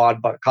editor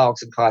on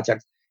Comics in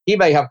Context, he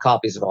may have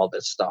copies of all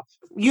this stuff.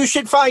 You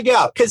should find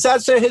out, because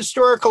that's a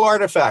historical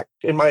artifact,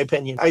 in my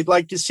opinion. I'd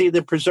like to see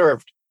them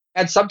preserved.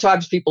 And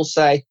sometimes people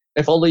say,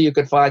 if only you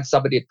could find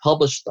somebody to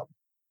publish them,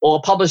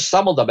 or publish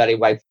some of them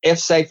anyway. If,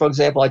 say, for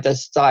example, I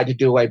decide to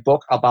do a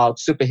book about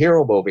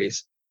superhero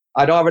movies,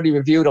 I'd already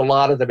reviewed a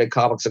lot of them in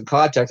Comics in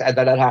Context, and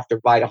then I'd have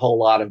to write a whole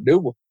lot of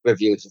new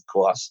reviews, of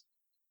course.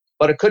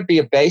 But it could be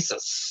a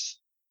basis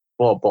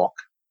for a book.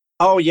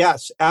 Oh,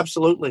 yes,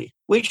 absolutely.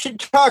 We should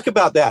talk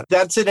about that.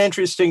 That's an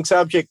interesting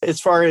subject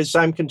as far as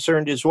I'm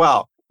concerned as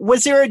well.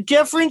 Was there a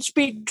difference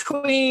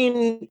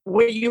between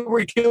what you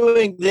were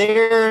doing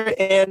there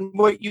and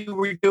what you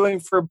were doing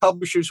for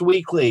Publishers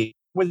Weekly?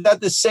 Was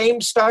that the same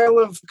style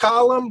of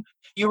column?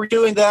 You were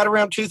doing that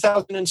around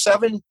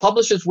 2007?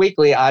 Publishers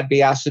Weekly, I'd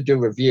be asked to do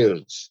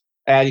reviews,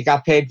 and you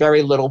got paid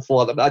very little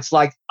for them. That's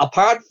like,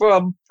 apart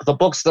from the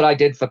books that I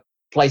did for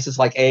places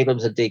like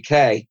Abrams and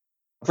DK,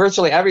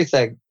 virtually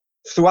everything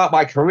throughout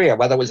my career,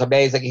 whether it was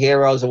Amazing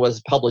Heroes or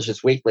was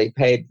Publishers Weekly,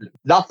 paid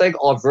nothing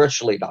or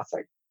virtually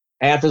nothing.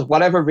 And for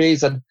whatever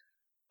reason,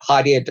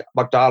 Heidi and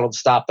McDonald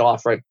stopped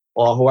offering,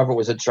 or whoever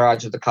was in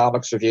charge of the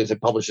comics reviews at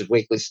Publishers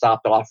Weekly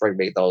stopped offering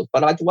me those.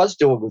 But I was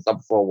doing with them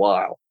for a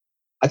while.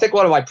 I think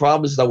one of my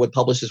problems, though, with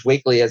Publishers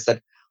Weekly is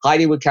that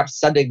Heidi would kept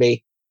sending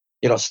me,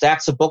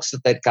 stacks of books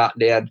that they'd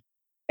gotten in,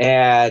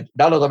 and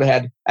none of them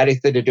had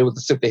anything to do with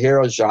the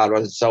superhero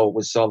genre. So it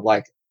was sort of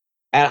like,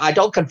 and I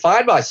don't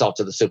confine myself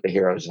to the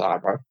superhero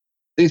genre.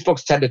 These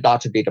books tended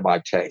not to be to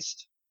my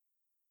taste.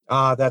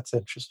 Ah, that's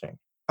interesting.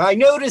 I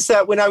noticed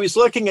that when I was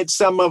looking at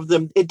some of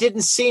them, it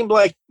didn't seem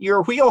like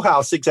your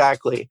wheelhouse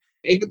exactly.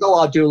 Even though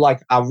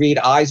I'll read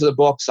Eyes of the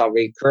books, I'll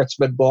read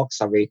Kurtzman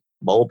books, I'll read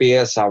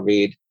Mobius, I'll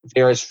read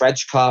various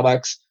French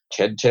comics,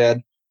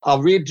 Tintin.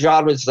 I'll read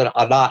genres that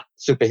are not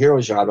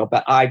superhero genre,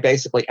 but I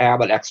basically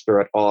am an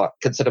expert, or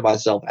consider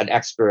myself an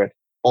expert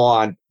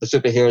on the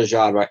superhero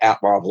genre at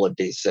Marvel and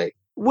DC.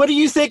 What do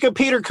you think of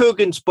Peter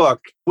Coogan's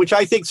book, which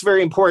I think is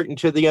very important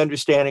to the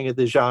understanding of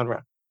the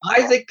genre?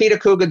 I think Peter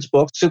Coogan's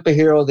book,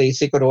 Superhero, The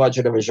Secret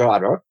Origin of a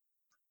Genre,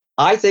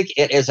 I think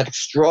it is an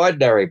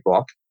extraordinary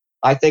book.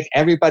 I think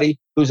everybody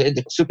who's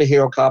into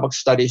superhero comic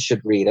studies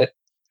should read it.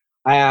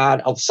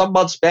 And some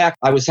months back,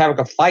 I was having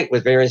a fight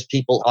with various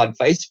people on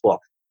Facebook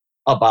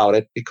about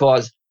it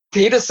because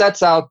Peter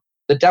sets out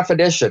the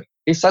definition.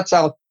 He sets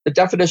out the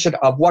definition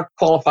of what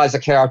qualifies a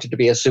character to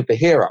be a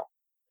superhero.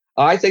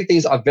 I think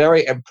these are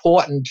very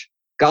important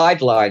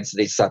guidelines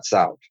that he sets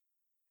out.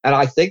 And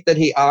I think that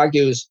he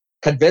argues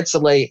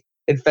convincingly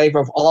in favor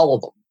of all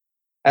of them.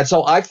 And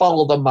so I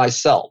follow them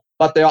myself.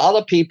 But there are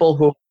other people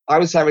who I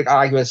was having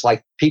arguments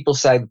like people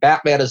saying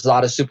Batman is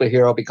not a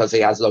superhero because he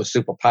has no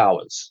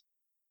superpowers.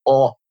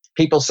 Or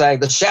people saying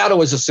the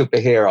Shadow is a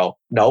superhero.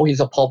 No, he's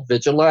a pulp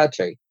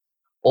vigilante.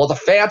 Or the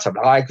Phantom.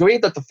 Now, I agree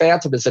that the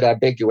Phantom is an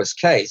ambiguous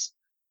case,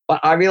 but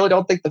I really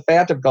don't think the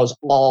Phantom goes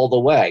all the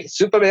way.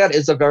 Superman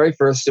is the very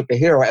first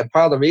superhero, and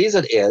part of the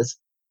reason is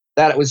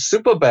that it was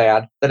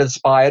Superman that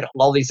inspired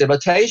all these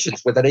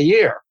imitations within a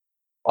year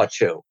or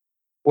two.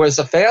 Whereas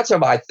the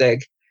Phantom, I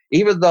think,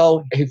 even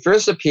though he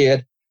first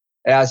appeared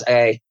as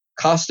a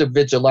costume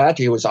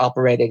vigilante who was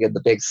operating in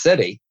the big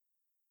city,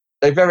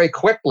 they very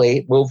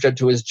quickly moved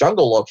into his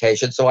jungle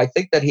location. So I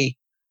think that he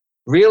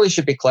really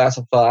should be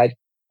classified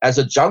as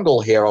a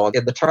jungle hero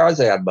in the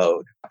Tarzan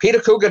mode. Peter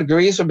Coogan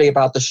agrees with me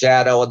about the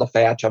Shadow and the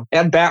Phantom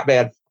and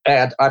Batman.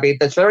 And I mean,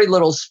 there's very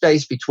little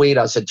space between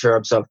us in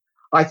terms of,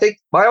 I think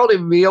my only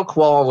real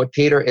quarrel with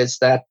Peter is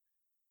that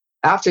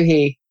after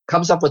he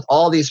comes up with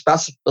all these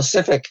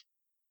specific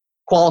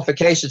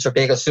qualifications for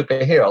being a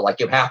superhero, like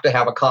you have to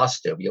have a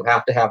costume, you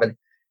have to have an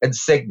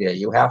insignia,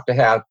 you have to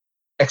have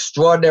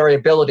extraordinary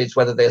abilities,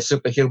 whether they're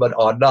superhuman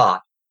or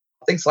not,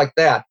 things like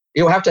that.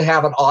 You have to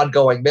have an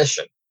ongoing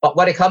mission. But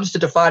when it comes to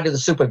defining the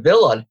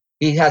supervillain,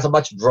 he has a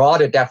much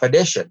broader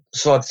definition.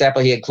 So, for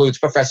example, he includes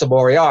Professor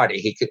Moriarty.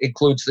 He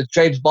includes the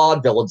James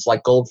Bond villains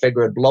like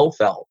Goldfinger and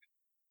Blofeld.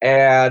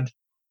 And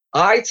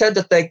I tend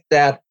to think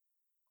that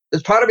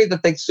there's part of me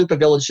that thinks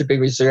supervillains should be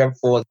reserved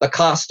for the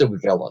costume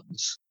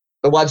villains,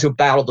 the ones who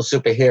battle the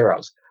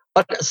superheroes.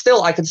 But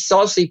still, I can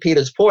still see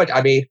Peter's point.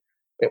 I mean,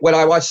 when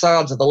I watch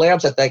Silence of the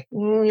Lambs, I think,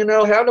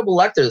 Hannibal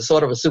Lecter is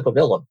sort of a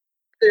supervillain.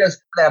 There's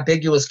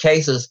ambiguous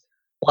cases,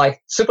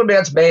 like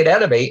Superman's main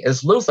enemy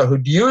is Luthor, who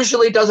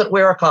usually doesn't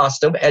wear a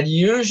costume and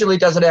usually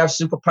doesn't have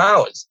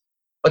superpowers.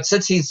 But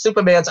since he's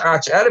Superman's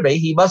arch enemy,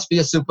 he must be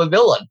a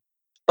supervillain.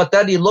 But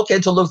then you look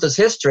into Luthor's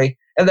history,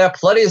 and there are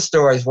plenty of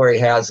stories where he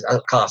has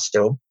a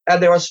costume.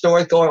 And there are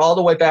stories going all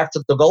the way back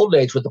to the Golden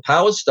Age with the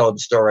Power Stone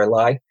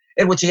storyline,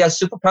 in which he has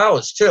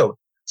superpowers too.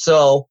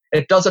 So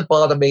it doesn't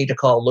bother me to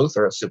call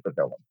Luthor a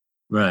supervillain.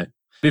 Right.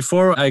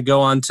 Before I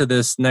go on to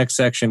this next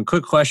section,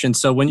 quick question.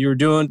 So when you were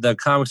doing the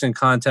Comics in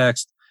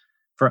Context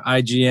for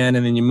IGN,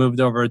 and then you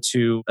moved over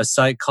to a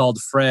site called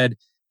Fred,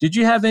 did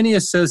you have any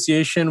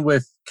association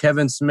with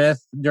Kevin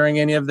Smith during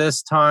any of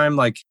this time?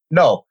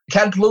 No.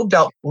 Ken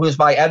Blumdell, who was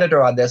my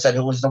editor on this and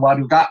who was the one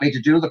who got me to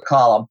do the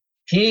column,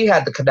 he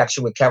had the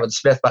connection with Kevin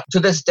Smith. But to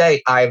this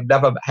day, I've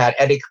never had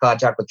any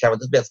contact with Kevin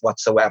Smith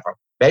whatsoever.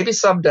 Maybe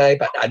someday,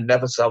 but I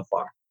never so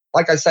far.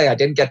 Like I say, I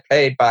didn't get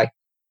paid by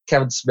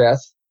Kevin Smith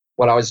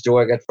when I was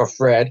doing it for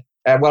Fred.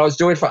 And when I was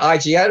doing it for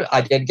IGN,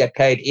 I didn't get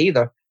paid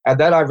either. And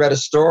then I read a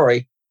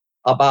story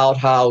about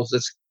how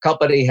this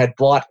company had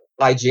bought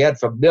IGN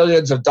for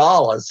millions of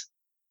dollars.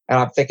 And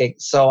I'm thinking,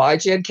 so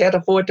IGN can't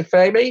afford to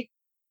pay me?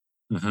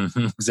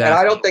 Exactly. And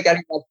I don't think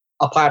anyone,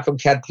 apart from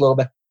Ken Plum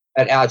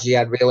and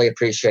IGN, really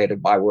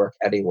appreciated my work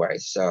anyway.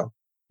 So,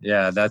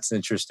 yeah, that's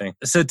interesting.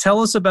 So tell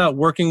us about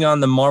working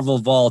on the Marvel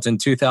Vault in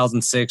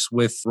 2006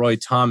 with Roy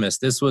Thomas.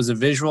 This was a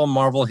visual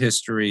Marvel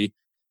history.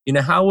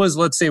 How was,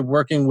 let's say,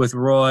 working with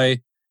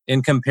Roy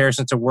in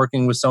comparison to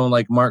working with someone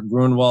like Mark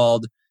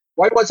Grunwald?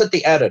 Roy wasn't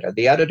the editor.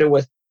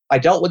 I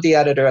dealt with the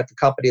editor at the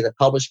company that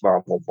published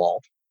Marvel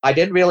Vault. I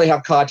didn't really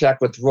have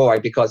contact with Roy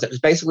because it was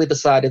basically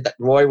decided that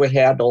Roy would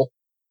handle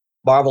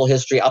Marvel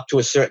history up to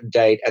a certain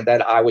date, and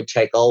then I would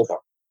take over.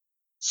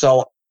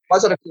 So it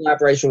wasn't a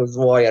collaboration with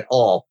Roy at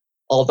all.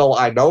 Although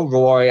I know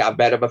Roy, I've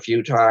met him a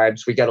few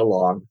times. We get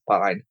along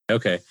fine.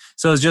 Okay.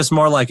 So it's just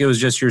more like it was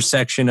just your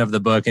section of the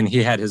book and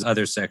he had his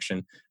other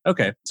section.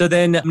 Okay. So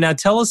then now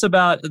tell us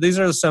about, these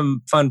are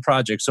some fun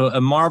projects. So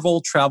a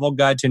Marvel Travel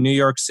Guide to New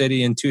York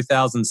City in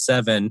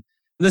 2007.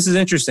 This is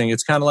interesting.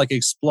 It's kind of like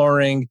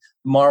exploring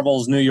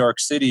Marvel's New York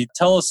City.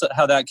 Tell us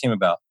how that came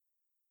about.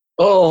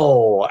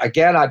 Oh,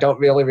 again, I don't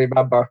really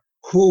remember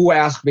who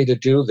asked me to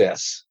do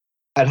this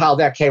and how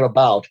that came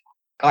about.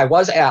 I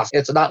was asked.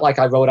 It's not like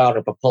I wrote out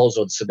a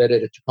proposal and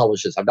submitted it to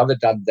publishers. I've never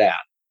done that.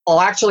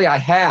 Oh, actually, I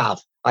have.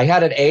 I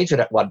had an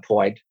agent at one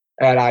point,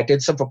 and I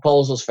did some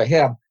proposals for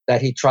him that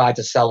he tried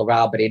to sell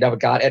around, but he never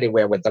got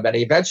anywhere with them. And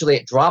eventually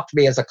it dropped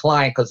me as a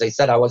client because they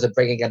said I wasn't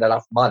bringing in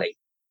enough money.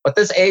 But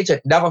this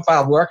agent never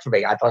found work for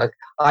me. I thought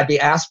I'd be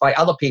asked by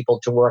other people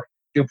to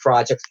do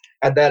projects,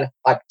 and then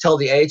I'd tell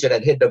the agent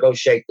and he'd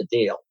negotiate the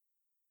deal.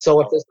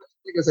 So if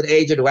there's an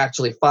agent who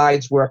actually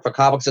finds work for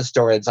comics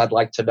historians, I'd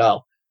like to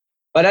know.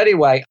 But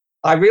anyway,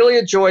 I really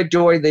enjoyed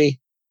doing the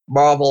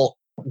Marvel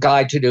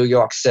Guide to New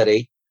York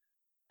City.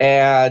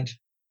 And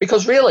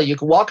Because really, you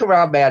can walk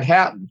around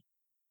Manhattan,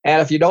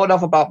 and if you know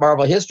enough about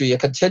Marvel history, you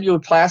continue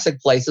in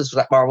classic places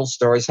that Marvel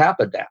stories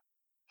happened at.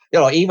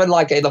 Even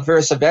like in the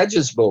first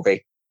Avengers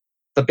movie,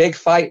 the big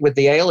fight with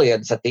the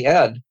aliens at the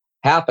end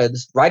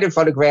happens right in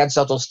front of Grand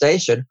Central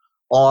Station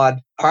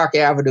on Park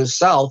Avenue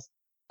South,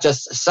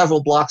 just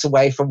several blocks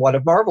away from one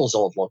of Marvel's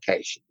old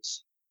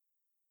locations.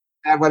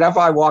 And whenever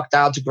I walk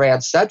down to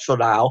Grand Central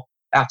now,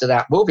 after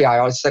that movie, I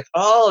always think,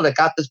 oh, they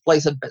got this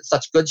place in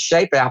such good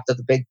shape after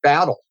the big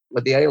battle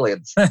with the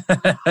aliens.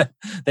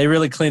 They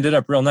really cleaned it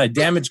up real nice.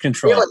 Damage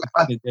control.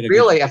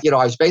 Really, I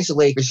was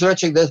basically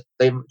researching the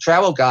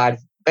travel guide,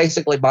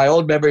 basically my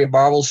own memory of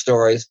Marvel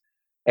stories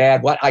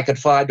and what I could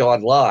find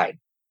online.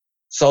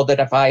 So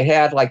that if I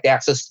had like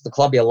access to the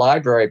Columbia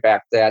Library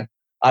back then,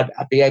 I'd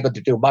be able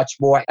to do much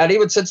more. And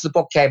even since the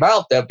book came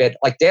out, there have been,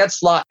 like Dan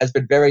Slott has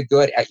been very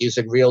good at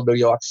using real New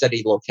York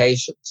City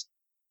locations.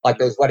 Like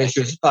there's one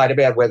issue of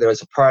Spider-Man where there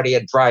was a party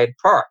in Bryant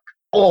Park.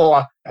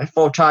 Or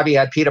for a time he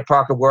had Peter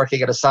Parker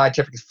working at a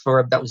scientific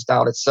firm that was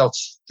down at South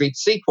Street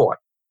Seaport.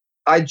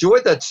 I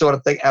enjoyed that sort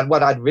of thing. And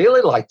what I'd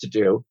really like to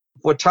do,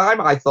 for a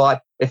time I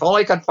thought, if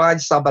only I could find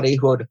somebody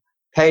who would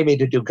pay me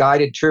to do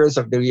guided tours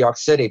of New York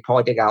City,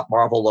 pointing out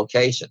Marvel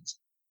locations.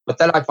 But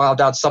then I found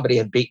out somebody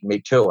had beaten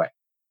me to it.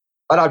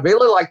 But I'd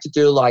really like to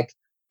do like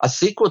a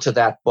sequel to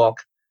that book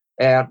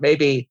and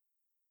maybe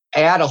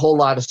add a whole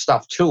lot of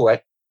stuff to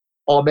it,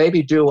 or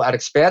maybe do an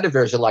expanded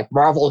version like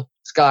Marvel's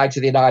Guide to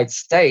the United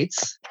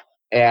States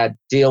and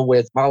deal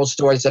with Marvel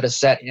stories that are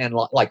set in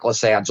like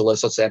Los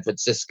Angeles or San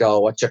Francisco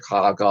or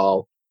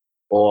Chicago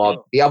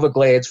or the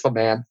Everglades for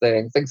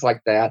Man-Thing, things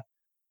like that.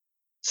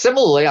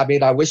 Similarly,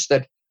 I wish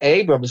that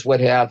Abrams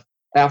would have,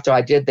 after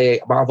I did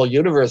the Marvel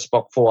Universe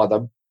book for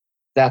them,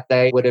 that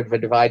they would have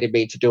invited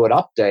me to do an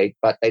update,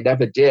 but they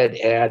never did.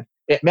 And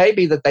it may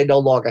be that they no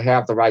longer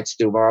have the rights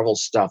to do Marvel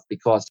stuff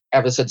because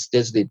ever since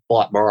Disney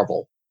bought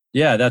Marvel.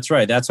 Yeah, that's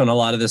right. That's when a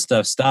lot of this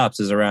stuff stops,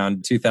 is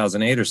around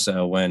 2008 or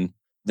so, when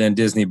then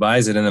Disney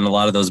buys it and then a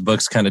lot of those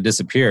books kind of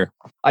disappear.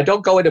 I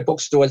don't go into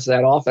bookstores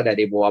that often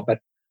anymore, but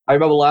I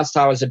remember last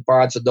time I was at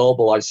Barnes &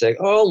 Noble, I was saying,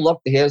 oh,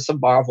 look, here's some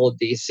Marvel and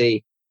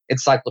DC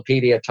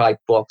encyclopedia-type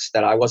books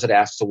that I wasn't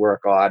asked to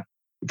work on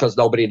because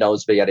nobody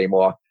knows me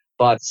anymore.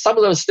 But some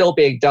of them are still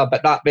being done,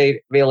 but not made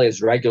really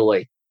as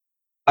regularly.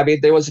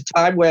 There was a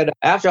time when,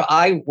 after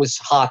I was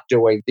hot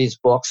doing these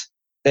books,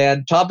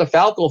 then Tom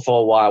DeFalco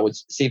for a while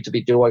seemed to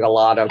be doing a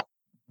lot of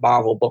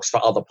Marvel books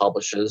for other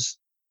publishers,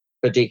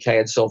 for DK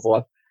and so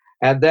forth.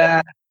 And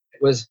then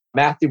it was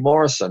Matthew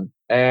Morrison,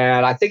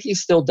 and I think he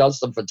still does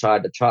them from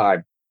time to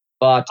time.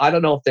 But I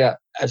don't know if they're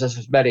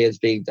as many as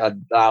being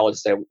done now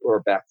as they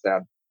were back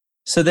then.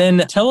 So then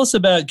tell us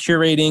about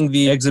curating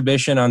the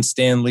exhibition on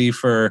Stan Lee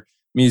for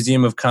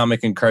Museum of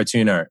Comic and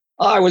Cartoon Art.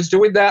 I was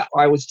doing that.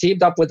 I was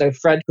teamed up with a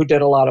friend who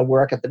did a lot of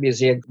work at the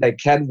museum named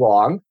Ken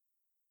Wong.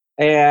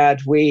 And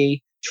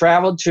we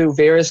traveled to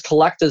various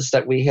collectors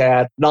that we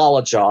had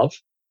knowledge of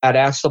and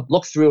asked them to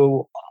look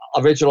through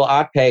original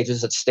art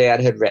pages that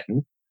Stan had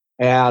written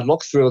and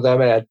look through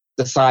them and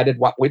decided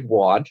what we'd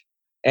want.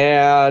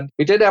 And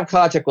we did have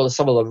contact with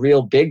some of the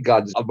real big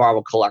guns of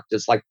Marvel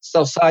collectors, like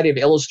Society of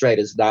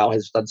Illustrators now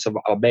has done some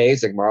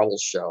amazing Marvel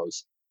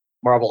shows,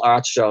 Marvel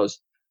art shows.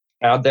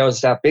 And there was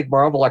that big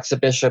Marvel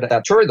exhibition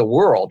at Touring the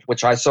World,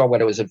 which I saw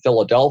when it was in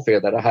Philadelphia,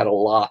 that had a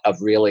lot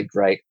of really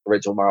great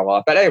original Marvel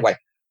art. But anyway,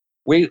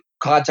 we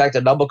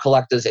contacted a number of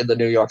collectors in the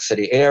New York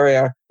City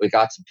area. We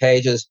got some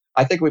pages.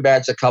 I think we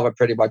managed to cover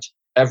pretty much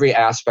every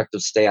aspect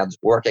of Stan's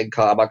work in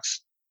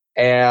comics.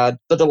 And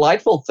the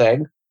delightful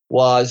thing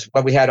was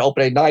when we had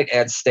opening night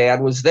and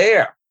Stan was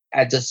there,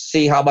 and to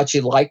see how much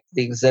he liked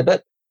the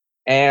exhibit.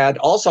 And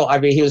also,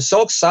 he was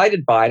so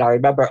excited by it. I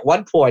remember at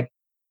one point,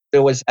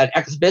 there was an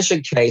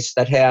exhibition case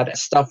that had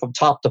stuff from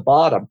top to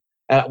bottom.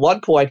 And at one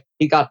point,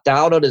 he got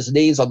down on his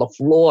knees on the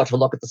floor to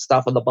look at the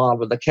stuff on the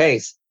bottom of the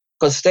case.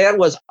 Because Stan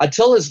was,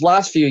 until his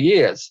last few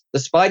years,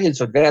 despite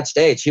his advanced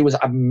age, he was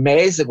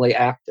amazingly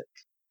active.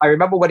 I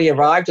remember when he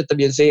arrived at the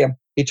museum,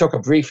 he took a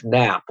brief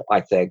nap,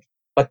 I think.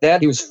 But then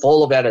he was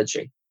full of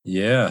energy.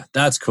 Yeah,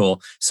 that's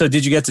cool. So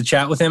did you get to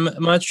chat with him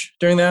much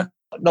during that?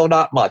 No,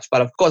 not much.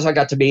 But of course, I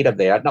got to meet him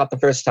there. Not the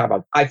first time.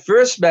 I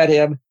first met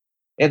him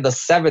in the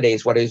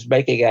 70s when he was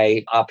making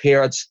an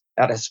appearance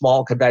at a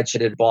small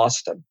convention in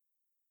Boston.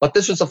 But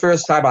this was the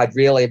first time I'd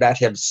really met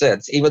him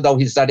since, even though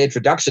he's done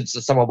introductions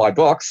to some of my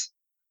books,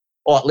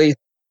 or at least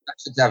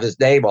introductions have his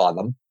name on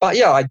them. But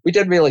yeah, we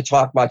didn't really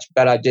talk much,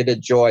 but I did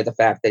enjoy the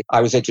fact that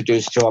I was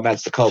introduced to him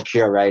as the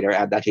co-curator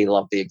and that he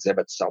loved the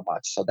exhibit so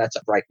much. So that's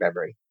a bright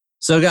memory.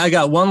 So I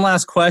got one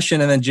last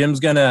question, and then Jim's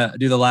going to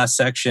do the last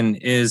section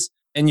is,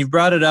 and you've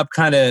brought it up,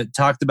 kind of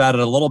talked about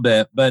it a little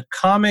bit, but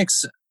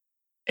comics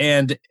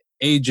and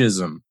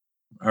ageism.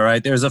 All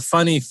right. There's a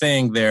funny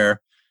thing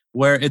there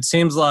where it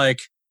seems like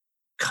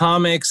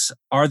comics,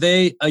 are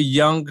they a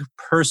young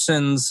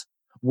person's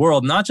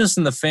world, not just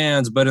in the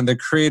fans, but in the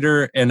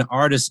creator and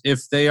artist,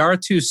 if they are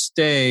to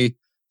stay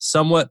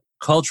somewhat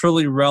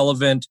culturally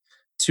relevant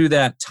to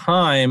that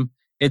time?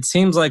 It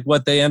seems like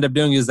what they end up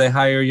doing is they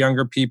hire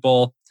younger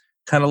people,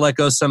 kind of let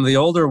go some of the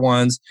older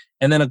ones.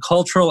 And then a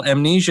cultural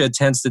amnesia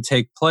tends to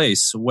take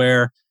place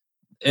where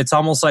it's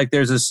almost like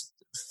there's this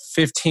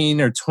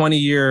 15 or 20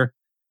 year,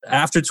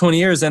 after 20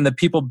 years, and the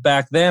people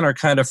back then are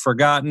kind of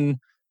forgotten.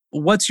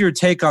 What's your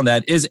take on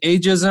that? Is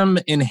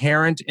ageism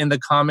inherent in the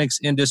comics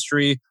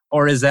industry,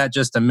 or is that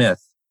just a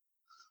myth?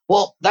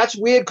 Well, that's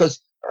weird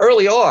because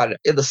early on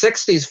in the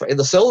 60s, in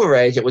the Silver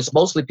Age, it was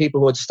mostly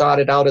people who had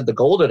started out in the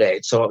Golden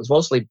Age. So it was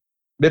mostly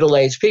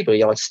middle-aged people.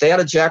 Like Stan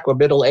and Jack were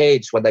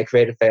middle-aged when they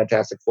created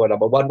Fantastic Four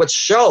 #1, which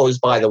shows,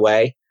 by the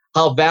way,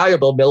 how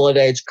valuable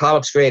middle-aged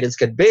comics creators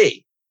can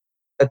be,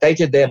 that they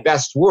did their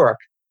best work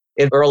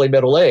in early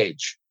middle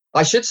age.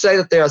 I should say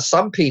that there are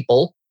some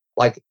people,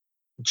 like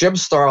Jim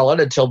Starlin,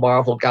 until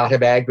Marvel got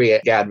him angry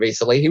again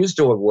recently. He was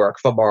doing work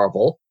for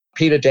Marvel.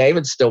 Peter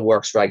David still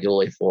works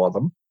regularly for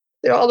them.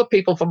 There are other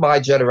people from my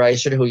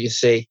generation who you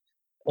see,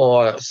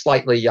 or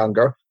slightly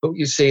younger, who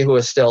you see who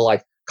are still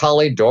like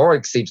Colleen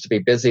Doring seems to be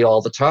busy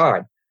all the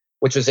time,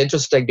 which was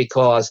interesting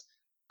because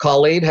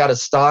Colleen had a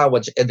style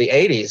which in the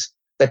 80s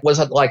that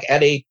wasn't like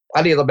any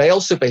of the male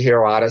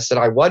superhero artists, and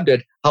I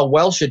wondered how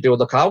well she'd do in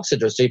the comics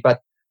industry, but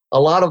a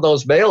lot of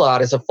those male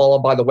artists have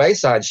fallen by the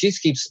wayside. She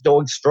keeps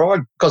doing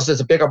strong because there's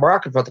a bigger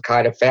market for the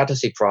kind of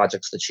fantasy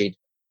projects that she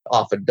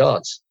often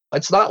does.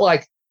 It's not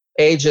like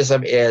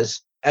ageism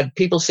is, and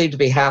people seem to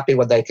be happy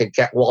when they can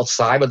get Walt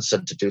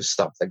Simonson to do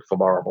something for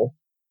Marvel.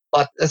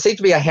 But there seem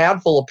to be a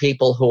handful of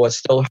people who are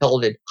still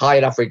held in high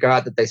enough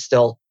regard that they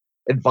still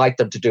invite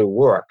them to do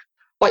work.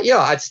 But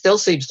yeah, it still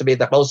seems to me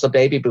that most of the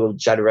baby boom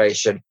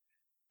generation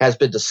has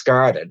been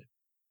discarded.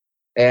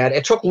 And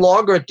it took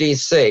longer at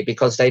DC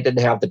because they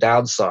didn't have the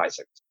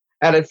downsizing.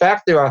 And in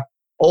fact, there are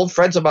old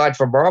friends of mine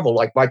from Marvel,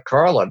 like Mike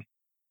Carlin,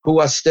 who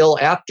are still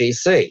at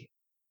DC,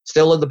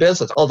 still in the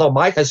business. Although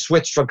Mike has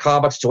switched from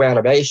comics to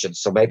animation,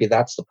 so maybe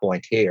that's the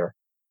point here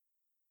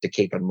to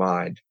keep in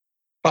mind.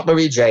 But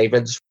Marie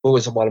Javins, who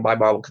is one of my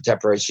Marvel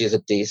contemporaries, she's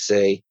at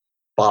DC.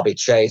 Bobby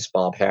Chase,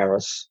 Bob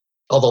Harris.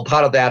 Although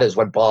part of that is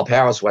when Bob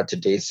Harris went to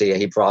DC,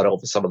 he brought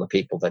over some of the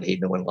people that he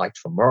knew and liked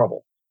from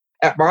Marvel.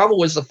 At Marvel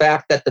was the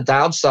fact that the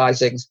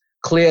downsizings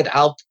cleared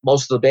out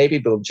most of the baby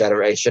boom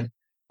generation,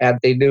 and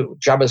the new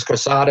Gemma's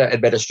Quesada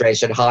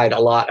administration hired a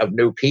lot of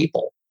new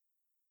people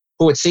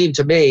who, it seemed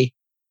to me,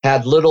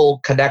 had little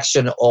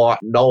connection or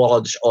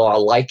knowledge or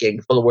liking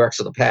for the works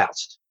of the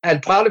past.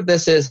 And part of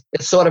this is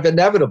it's sort of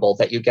inevitable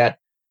that you get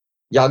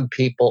young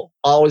people,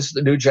 always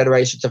the new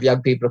generations of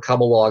young people to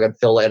come along and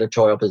fill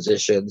editorial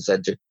positions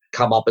and to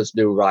come up as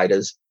new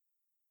writers.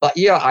 But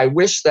yeah, I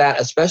wish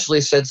that, especially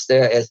since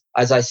there is,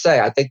 as I say,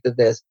 I think that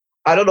there's,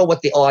 I don't know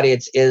what the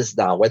audience is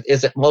now.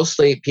 Is it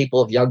mostly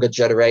people of younger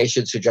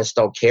generations who just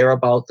don't care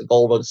about the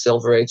gold and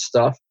silver age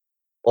stuff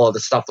or the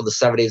stuff of the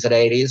 70s and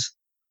 80s?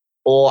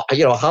 Or,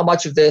 you know, how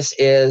much of this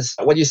is,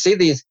 when you see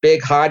these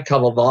big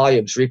hardcover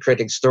volumes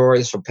reprinting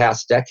stories from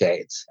past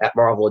decades at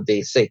Marvel and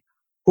DC,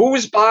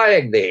 who's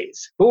buying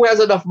these? Who has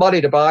enough money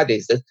to buy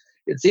these?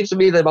 It seems to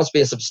me there must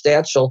be a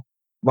substantial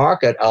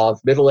market of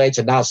middle-aged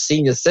and now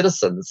senior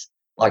citizens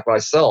like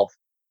myself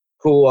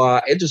who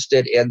are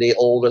interested in the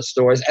older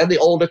stories and the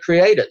older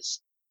creators.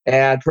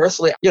 And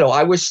personally, you know,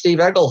 I wish Steve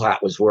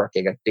Englehart was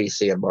working at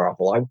DC and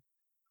Marvel.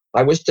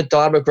 I wish that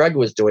Don McGregor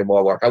was doing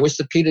more work. I wish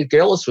that Peter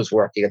Gillis was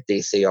working at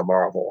DC or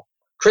Marvel.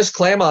 Chris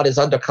Claremont is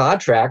under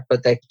contract,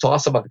 but they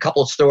toss him a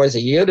couple of stories a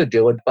year to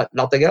do it, but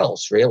nothing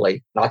else,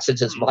 really. Not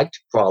since his Mike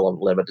Crawlin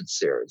limited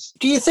series.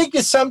 Do you think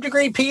to some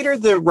degree, Peter,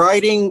 the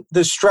writing,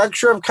 the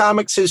structure of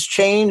comics has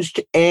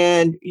changed,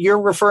 and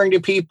you're referring to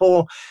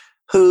people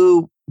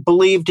who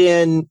believed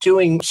in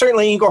doing,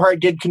 certainly Englehart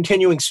did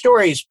continuing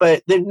stories,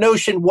 but the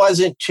notion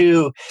wasn't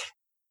to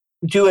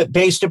do it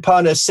based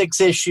upon a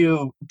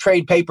 6-issue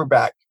trade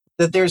paperback,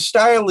 that their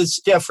style is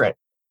different.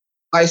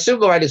 I assume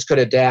the writers could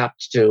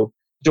adapt to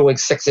doing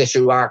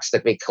 6-issue arcs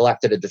that be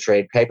collected into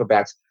trade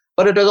paperbacks.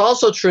 But it is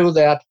also true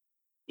that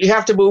you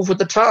have to move with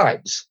the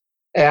times,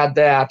 and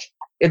that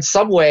in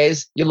some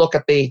ways you look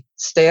at the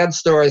Stan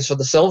stories from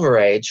the Silver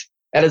Age,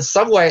 and in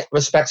some way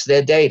respects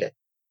they're dated.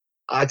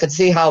 I could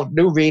see how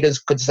new readers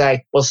could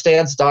say, well,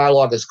 Stan's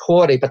dialogue is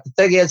corny, but the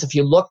thing is, if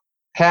you look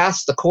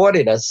past the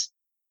corniness,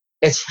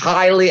 it's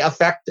highly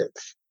effective.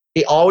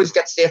 He always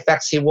gets the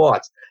effects he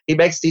wants. He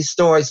makes these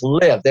stories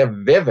live. They're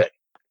vivid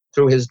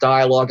through his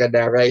dialogue and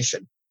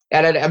narration.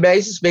 And it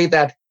amazes me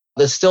that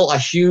there's still a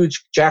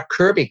huge Jack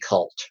Kirby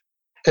cult,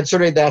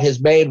 considering that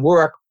his main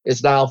work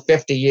is now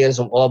 50 years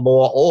or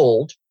more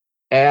old,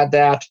 and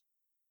that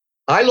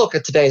I look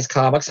at today's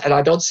comics and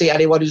I don't see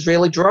anyone who's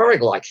really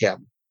drawing like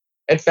him.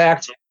 In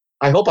fact,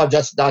 I hope I'm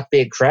just not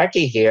being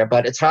cranky here,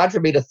 but it's hard for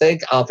me to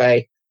think of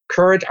a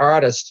current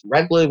artist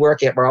regularly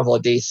working at Marvel or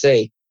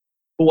DC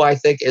who I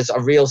think is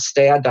a real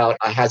standout,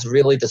 has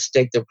really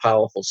distinctive,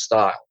 powerful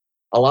style.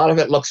 A lot of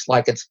it looks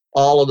like it's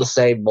all in the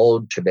same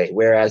mold to me.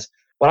 Whereas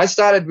when I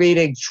started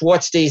reading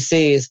Schwartz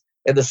DCs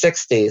in the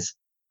 60s,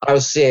 I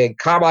was seeing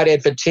Carmine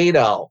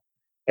Infantino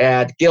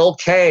and Gil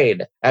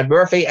Kane and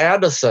Murphy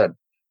Anderson.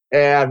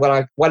 And when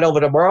I went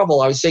over to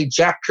Marvel, I was seeing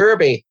Jack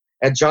Kirby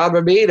and John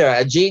Romita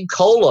and Gene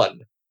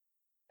Colan.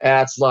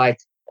 And it's like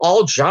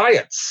all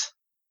giants.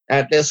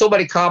 And there's so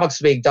many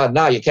comics being done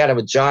now, you can't have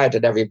a giant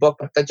in every book,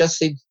 but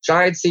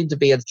giants seem to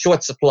be in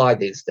short supply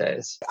these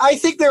days. I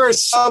think there are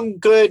some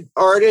good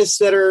artists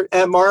that are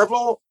at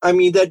Marvel. I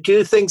mean, that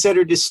do things that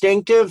are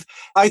distinctive.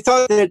 I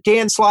thought that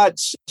Dan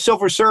Slott's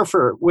Silver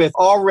Surfer with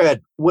All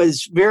Red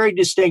was very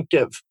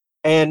distinctive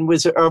and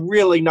was a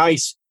really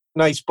nice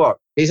book.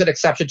 He's an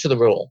exception to the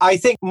rule. I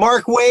think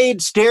Mark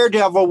Waid's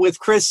Daredevil with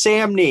Chris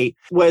Samnee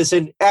was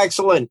an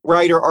excellent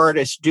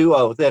writer-artist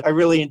duo that I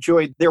really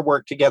enjoyed their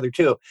work together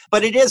too.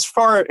 But it is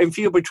far and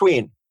few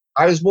between.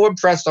 I was more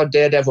impressed on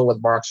Daredevil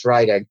with Mark's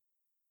writing.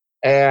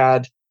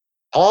 And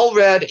All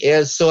Red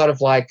is sort of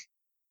like,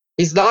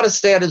 he's not a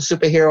standard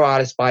superhero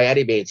artist by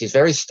any means. He's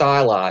very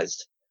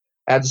stylized.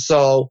 And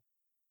so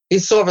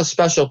he's sort of a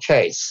special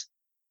case.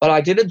 But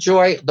I did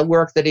enjoy the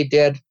work that he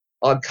did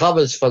on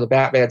covers for the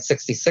Batman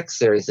 66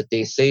 series that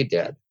DC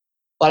did.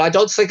 But I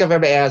don't think of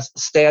him as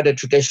standard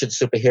tradition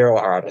superhero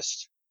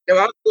artist. There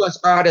are, of course,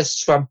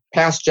 artists from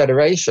past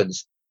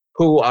generations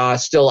who are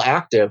still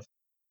active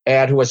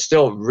and who are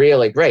still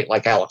really great,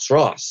 like Alex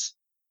Ross.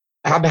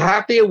 I'm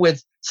happier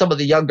with some of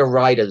the younger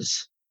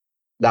writers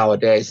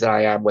nowadays than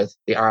I am with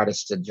the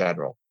artists in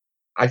general.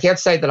 I can't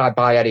say that I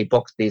buy any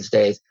books these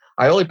days.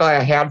 I only buy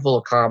a handful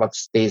of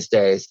comics these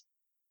days,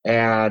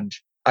 and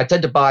I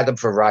tend to buy them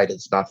for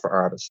writers, not for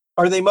artists.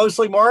 Are they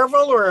mostly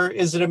Marvel, or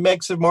is it a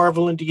mix of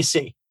Marvel and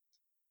DC?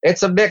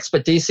 It's a mix,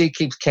 but DC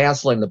keeps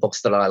canceling the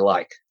books that I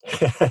like.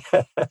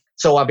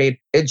 So, I mean,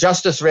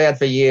 Injustice ran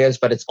for years,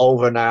 but it's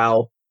over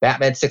now.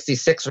 Batman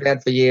 66 ran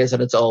for years,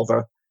 and it's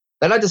over.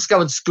 Then I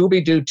discovered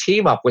Scooby-Doo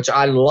Team Up, which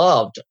I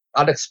loved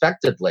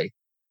unexpectedly,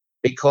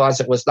 because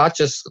it was not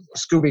just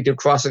Scooby-Doo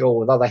crossing over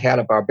with other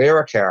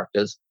Hanna-Barbera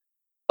characters,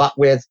 but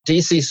with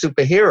DC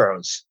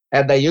superheroes.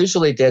 And they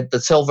usually did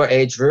the Silver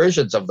Age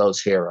versions of those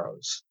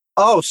heroes.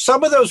 Oh,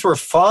 some of those were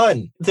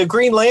fun. The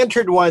Green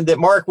Lantern one that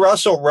Mark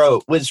Russell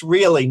wrote was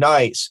really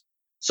nice.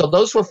 So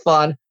those were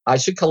fun. I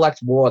should collect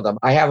more of them.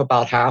 I have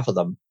about half of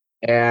them.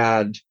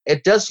 And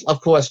it does,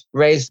 of course,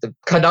 raise the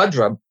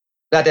conundrum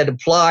that it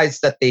implies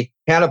that the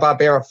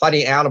Hanna-Barbera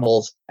funny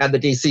animals and the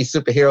DC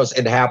superheroes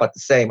inhabit the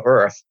same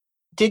Earth.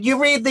 Did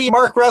you read the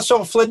Mark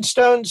Russell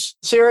Flintstones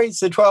series,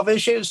 the 12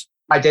 issues?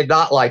 I did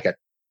not like it.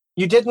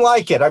 You didn't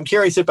like it. I'm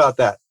curious about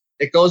that.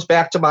 It goes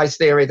back to my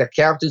theory that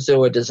characters who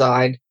were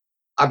designed,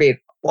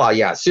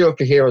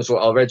 superheroes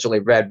were originally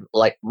read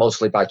like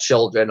mostly by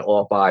children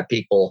or by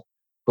people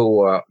who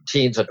were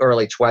teens and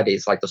early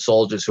 20s, like the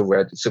soldiers who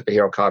read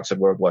superhero comics in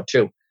World War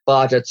II.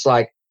 But it's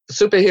like the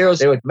superheroes,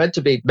 they were meant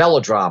to be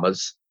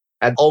melodramas.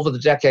 And over the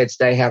decades,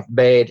 they have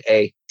made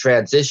a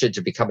transition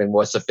to becoming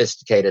more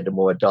sophisticated and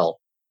more adult.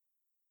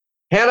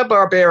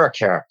 Hanna-Barbera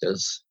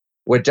characters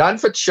were done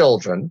for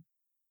children.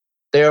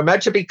 They are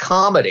meant to be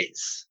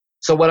comedies.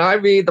 So when I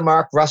read the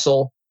Mark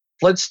Russell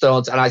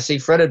Flintstones and I see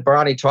Fred and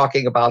Barney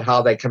talking about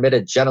how they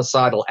committed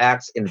genocidal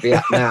acts in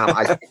Vietnam,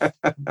 I think,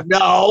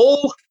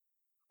 no.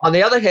 On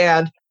the other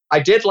hand, I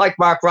did like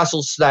Mark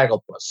Russell's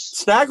Snagglepuss.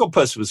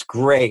 Snagglepuss was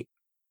great.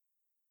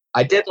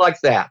 I did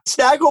like that.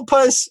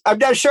 Snagglepuss, I'm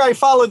not sure I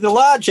followed the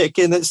logic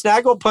in that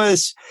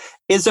Snagglepuss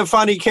is a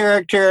funny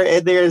character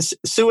and there's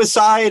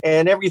suicide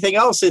and everything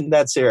else in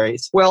that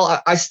series. Well,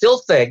 I still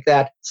think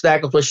that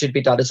Snagglepuss should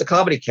be done as a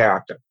comedy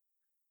character.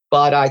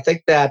 But I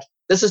think that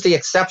this is the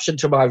exception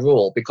to my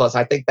rule because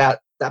I think that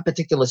that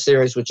particular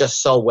series was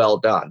just so well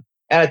done.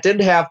 And it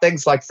didn't have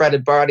things like Fred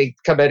and Barney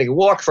committing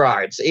war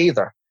crimes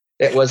either.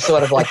 It was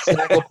sort of like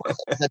Snagglepuss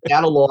as an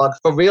analog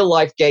for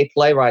real-life gay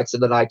playwrights in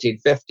the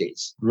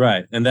 1950s.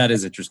 Right, and that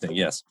is interesting,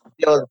 yes.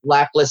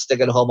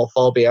 Blacklisting and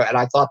homophobia, and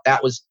I thought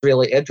that was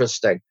really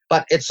interesting.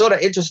 But it's sort of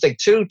interesting,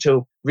 too,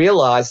 to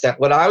realize that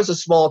when I was a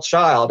small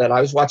child and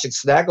I was watching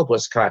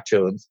Snagglepuss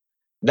cartoons,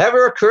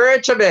 never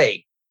occurred to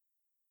me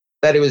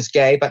that he was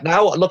gay. But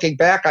now, looking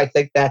back, I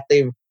think that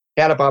the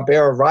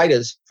Hanna-Barbera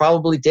writers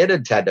probably did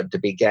intend him to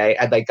be gay,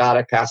 and they got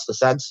it past the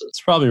censors.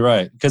 That's probably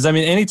right. Because, I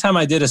mean, anytime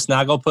I did a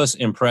Snagglepuss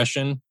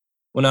impression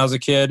when I was a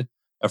kid,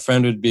 a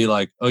friend would be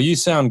like, oh, you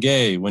sound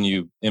gay when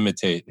you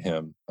imitate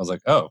him. I was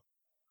like, oh.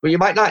 Well, you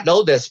might not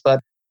know this,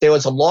 but there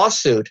was a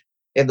lawsuit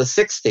in the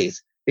 60s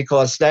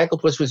because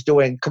Snagglepuss was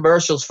doing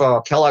commercials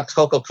for Kellogg's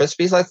Cocoa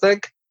Krispies, I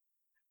think.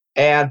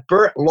 And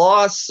Burt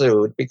Law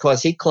sued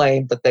because he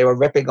claimed that they were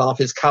ripping off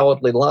his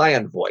Cowardly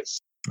Lion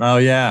voice. Oh,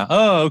 yeah.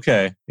 Oh,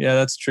 okay. Yeah,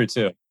 that's true,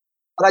 too.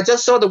 But I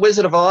just saw The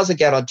Wizard of Oz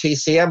again on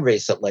TCM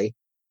recently.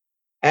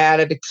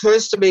 And it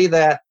occurs to me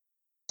that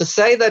to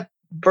say that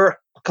Burt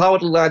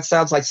Cowardly Lion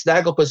sounds like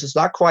Snagglepuss is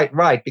not quite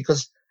right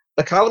because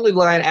the Cowardly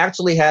Lion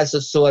actually has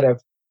this sort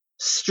of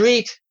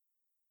street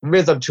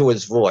rhythm to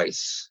his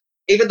voice.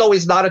 Even though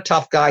he's not a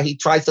tough guy, he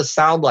tries to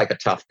sound like a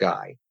tough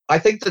guy. I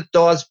think that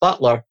Daws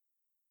Butler,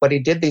 when he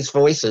did these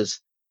voices,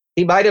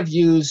 he might have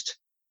used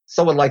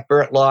someone like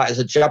Burt Law as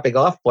a jumping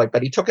off point,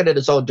 but he took it in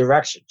his own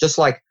direction. Just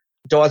like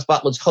Daws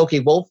Butler's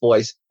Hokey Wolf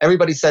voice,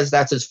 everybody says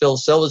that's his Phil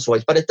Silvers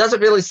voice, but it doesn't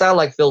really sound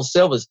like Phil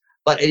Silvers,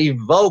 but it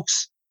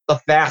evokes the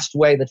fast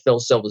way that Phil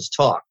Silvers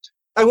talked.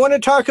 I want to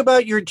talk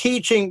about your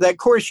teaching, that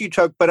course you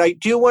took, but I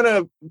do want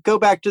to go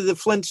back to the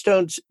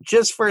Flintstones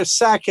just for a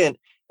second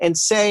and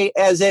say,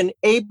 as an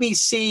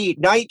ABC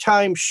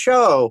nighttime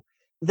show,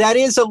 that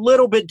is a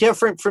little bit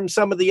different from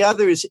some of the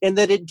others in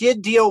that it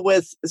did deal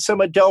with some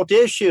adult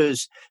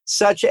issues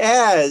such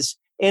as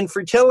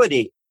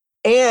infertility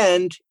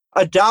and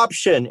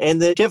adoption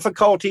and the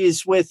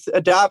difficulties with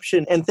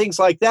adoption and things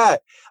like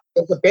that.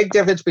 There's a big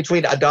difference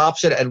between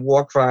adoption and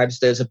war crimes.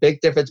 There's a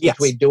big difference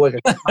between doing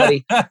a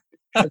comedy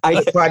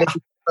and trying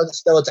to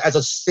understand it as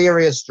a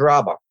serious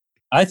drama.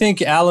 I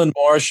think Alan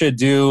Moore should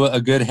do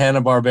a good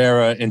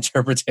Hanna-Barbera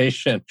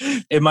interpretation.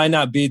 It might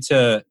not be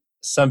to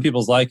some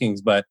people's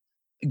likings, but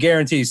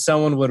guarantee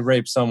someone would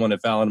rape someone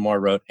if Alan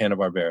Moore wrote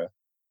Hanna-Barbera.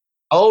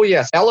 Oh,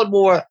 yes. Alan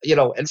Moore,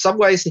 in some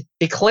ways,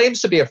 he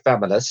claims to be a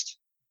feminist.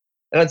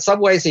 And in some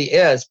ways he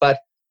is, but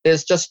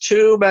there's just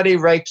too many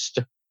rape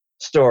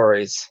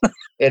stories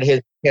in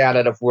his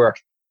canon of work.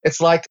 It's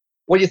like,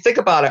 when you think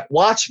about it,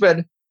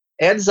 Watchmen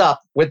ends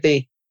up with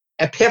the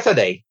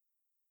epiphany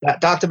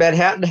that Dr.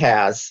 Manhattan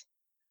has,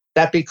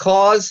 that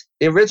because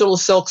the original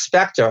Silk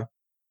Spectre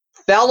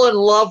fell in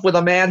love with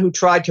a man who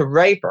tried to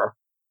rape her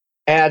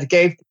and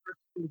gave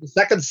the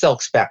second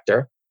Silk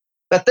Spectre,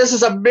 that this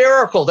is a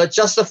miracle that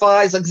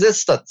justifies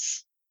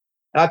existence.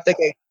 And I'm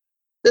thinking,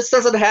 this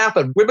doesn't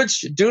happen. Women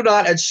do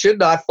not and should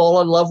not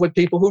fall in love with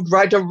people who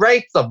try to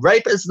rape them.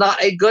 Rape is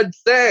not a good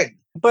thing.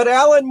 But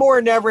Alan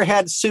Moore never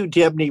had Sue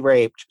Dibney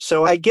raped,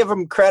 so I give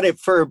him credit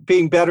for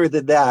being better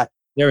than that.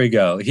 There we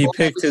go. He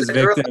picked his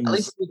victims. At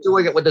least he's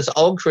doing it with his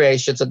own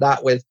creations and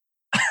not with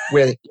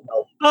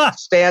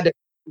standard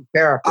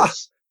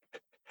characters.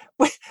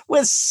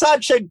 With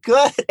such a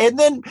good, and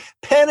then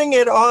penning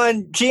it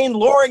on Jean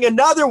Loring,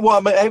 another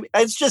woman.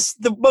 It's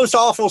just the most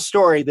awful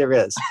story there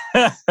is.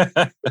 What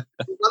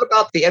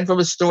about the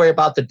infamous story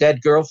about the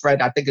dead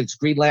girlfriend? I think it's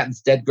Green Lantern's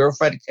dead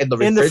girlfriend in the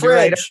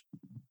refrigerator. In the fridge.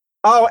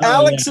 Oh,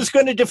 Alex is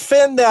going to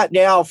defend that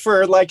now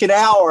for like an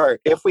hour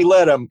if we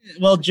let him.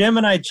 Well, Jim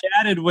and I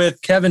chatted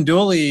with Kevin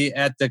Dooley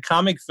at the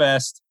Comic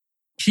Fest.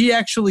 He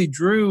actually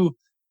drew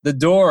the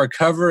door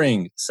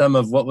covering some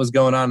of what was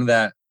going on in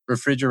that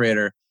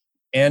refrigerator.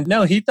 And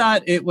no, he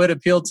thought it would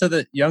appeal to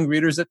the young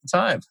readers at the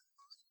time.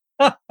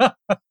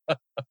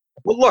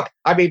 Well, look,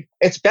 I mean,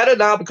 it's better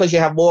now because you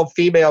have more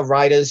female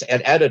writers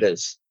and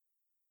editors.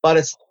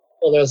 But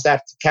there's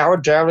that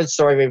Karen Jarman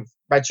story we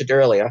mentioned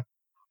earlier.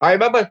 I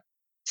remember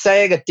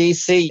saying at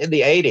DC in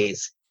the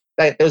 80s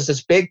that there was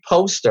this big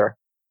poster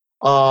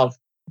of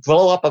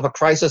blow-up of a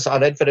Crisis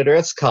on Infinite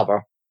Earths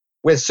cover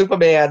with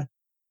Superman,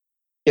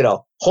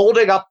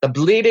 holding up the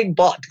bleeding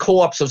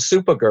corpse of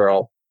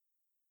Supergirl.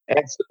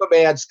 And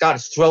Superman's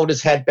thrown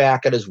his head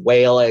back and is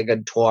wailing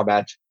in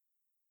torment.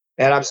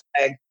 And I'm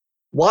saying,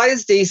 why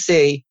is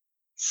DC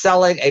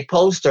selling a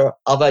poster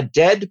of a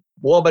dead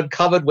woman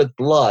covered with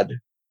blood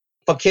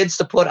for kids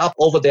to put up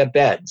over their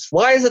beds?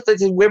 Why is it that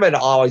these women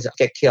always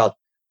get killed?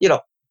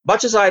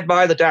 Much as I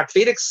admire the Dark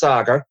Phoenix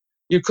saga,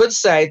 you could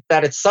say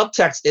that its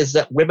subtext is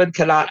that women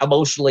cannot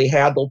emotionally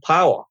handle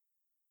power.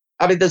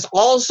 I mean, there's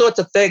all sorts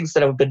of things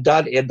that have been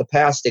done in the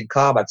past in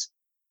comics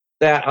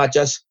that are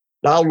just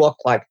now look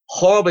like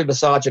horribly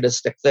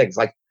misogynistic things.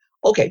 Like,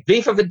 okay,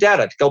 V for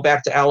Vendetta, to go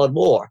back to Alan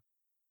Moore.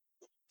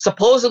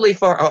 Supposedly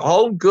for her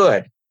own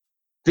good,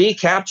 V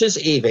captures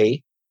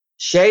Evie,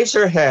 shaves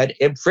her head,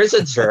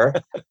 imprisons her,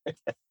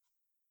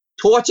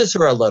 tortures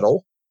her a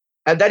little,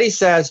 and then he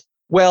says,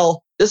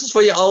 well, this is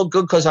for your own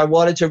good because I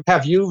wanted to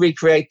have you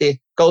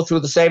go through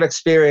the same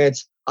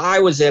experience I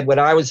was in when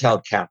I was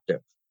held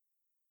captive.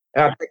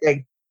 And I'm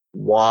thinking,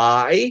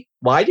 why?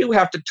 Why do you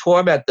have to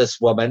torment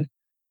this woman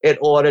in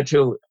order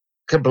to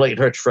complete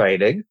her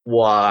training?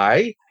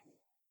 Why?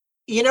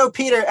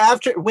 Peter,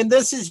 when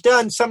this is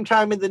done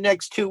sometime in the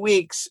next 2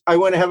 weeks, I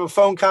want to have a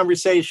phone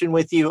conversation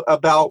with you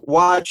about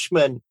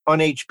Watchmen on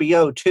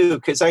HBO too,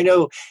 because I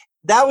know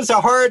that was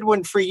a hard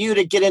one for you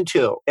to get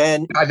into.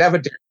 And I never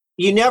did.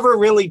 You never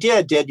really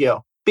did you?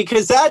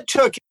 Because that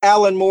took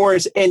Alan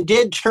Moore's and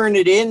did turn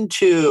it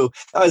into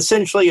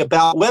essentially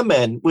about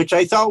women, which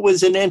I thought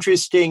was an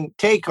interesting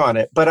take on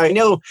it. But I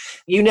know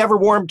you never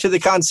warmed to the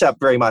concept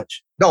very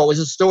much. No, it was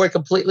a story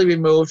completely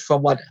removed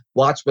from what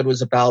Watchmen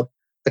was about.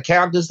 The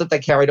characters that they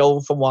carried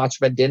over from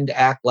Watchmen didn't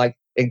act like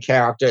in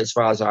character as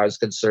far as I was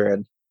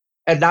concerned.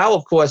 And now,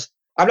 of course,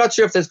 I'm not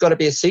sure if there's going to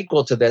be a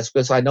sequel to this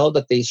because I know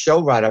that the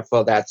showrunner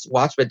for that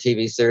Watchmen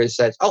TV series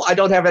says, I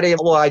don't have any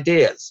more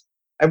ideas.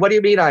 And what do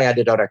you mean I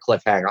ended on a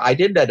cliffhanger? I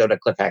didn't end on a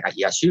cliffhanger.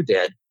 Yes, you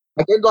did.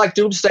 I didn't like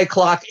Doomsday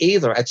Clock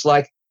either. It's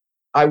like,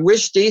 I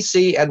wish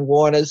DC and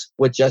Warner's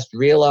would just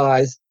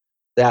realize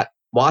that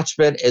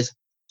Watchmen is,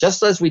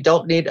 just as we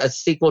don't need a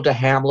sequel to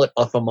Hamlet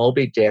or for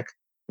Moby Dick,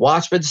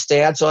 Watchmen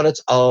stands on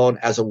its own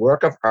as a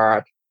work of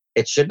art.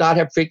 It should not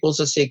have prequels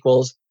or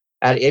sequels.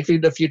 And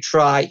even if you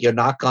try, you're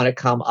not going to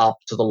come up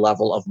to the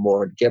level of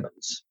Moore and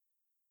Gibbons.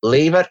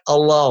 Leave it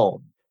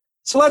alone.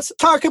 So let's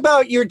talk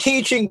about your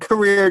teaching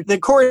career, the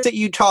course that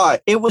you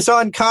taught. It was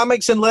on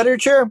comics and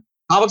literature?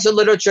 Comics and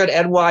literature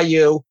at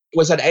NYU. It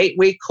was an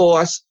 8-week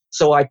course,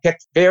 so I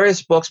picked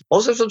various books,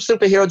 mostly from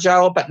superhero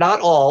genre, but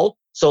not all.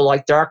 So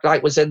like Dark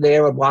Knight was in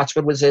there and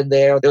Watchmen was in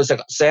there. There was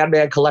a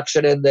Sandman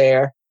collection in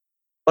there.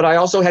 But I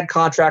also had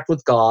Contract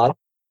with God.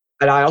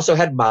 And I also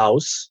had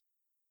Mouse.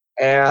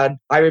 And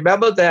I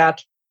remember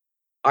that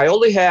I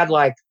only had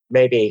like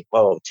maybe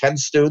 10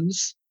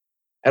 students.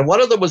 And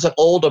one of them was an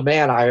older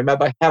man. I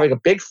remember having a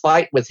big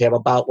fight with him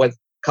about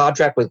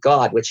Contract with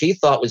God, which he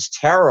thought was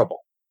terrible.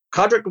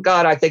 Contract with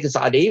God, I think, is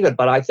uneven,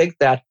 but I think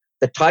that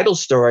the title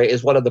story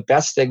is one of the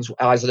best things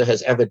Eisner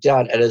has ever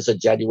done and is a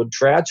genuine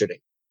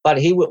tragedy. But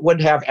he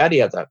wouldn't have any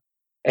of them.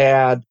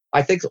 And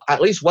I think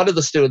at least one of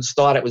the students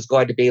thought it was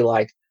going to be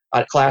like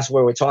a class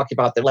where we're talking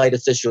about the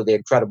latest issue of The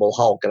Incredible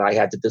Hulk, and I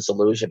had to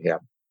disillusion him.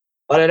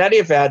 But in any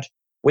event,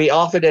 we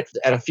offered it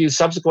at a few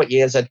subsequent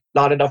years, and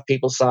not enough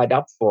people signed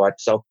up for it.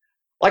 So,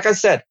 like I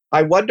said,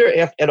 I wonder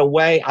if, in a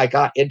way, I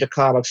got into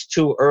comics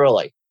too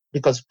early,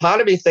 because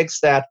part of me thinks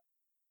that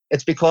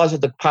it's because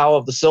of the power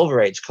of the Silver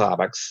Age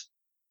comics,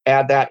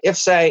 and that if,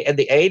 say, in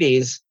the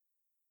 80s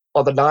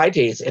or the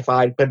 90s, if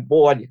I'd been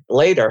born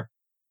later,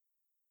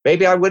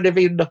 maybe I wouldn't have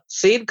even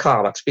seen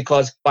comics,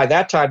 because by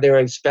that time they were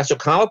in special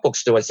comic book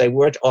stores. They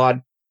weren't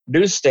on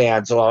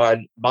newsstands or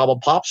on mom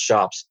and pop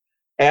shops.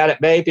 And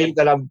it may be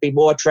that I'd be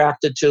more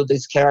attracted to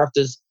these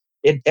characters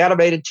in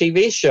animated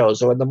TV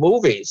shows or in the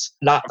movies,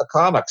 not the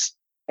comics.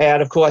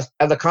 And of course,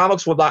 the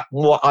comics were not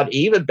more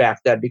uneven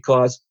back then,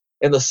 because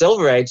in the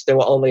Silver Age, there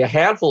were only a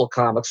handful of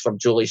comics from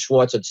Julie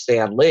Schwartz and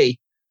Stan Lee,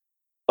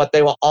 but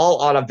they were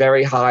all on a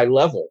very high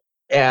level.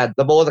 And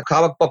the more the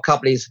comic book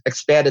companies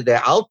expanded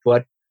their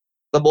output,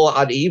 the more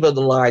uneven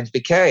the lines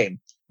became.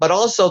 But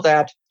also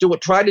that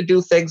try to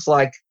do things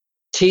like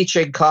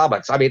teaching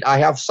comics. I mean, I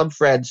have some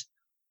friends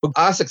who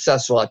are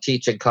successful at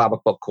teaching comic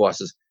book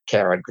courses.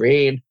 Karen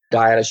Green,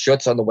 Diana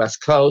Schutz on the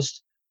West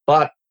Coast.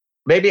 But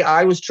maybe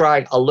I was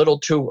trying a little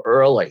too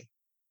early.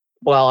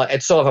 Well,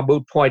 it's sort of a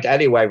moot point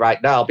anyway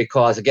right now,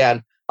 because,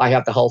 again, I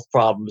have the health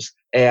problems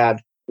and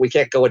we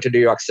can't go into New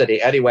York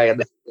City anyway,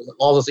 and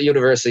all those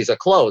universities are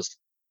closed.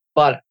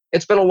 But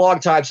it's been a long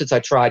time since I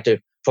tried to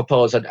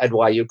propose an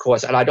NYU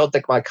course, and I don't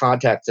think my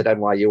contacts at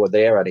NYU are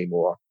there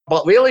anymore.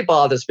 What really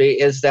bothers me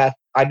is that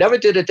I never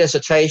did a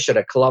dissertation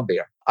at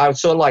Columbia. I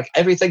was sort of like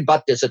everything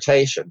but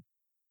dissertation,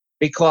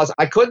 because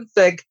I couldn't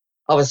think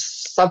of a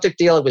subject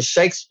dealing with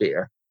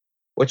Shakespeare,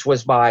 which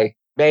was my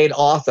main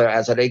author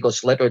as an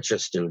English literature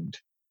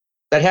student,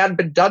 that hadn't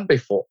been done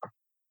before.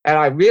 And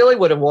I really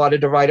would have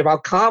wanted to write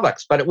about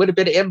comics, but it would have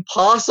been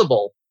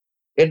impossible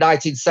in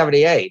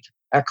 1978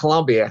 at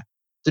Columbia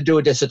to do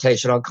a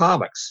dissertation on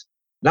comics.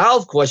 Now,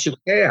 of course, you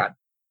can.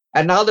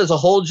 And now there's a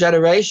whole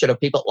generation of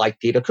people like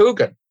Peter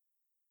Coogan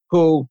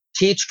who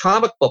teach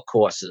comic book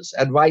courses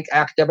and write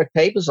academic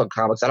papers on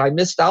comics, and I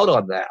missed out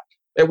on that.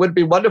 It would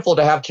be wonderful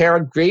to have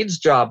Karen Green's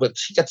job, but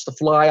she gets to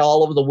fly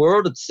all over the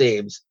world, it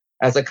seems,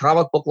 as a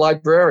comic book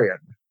librarian.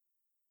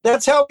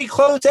 That's how we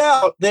close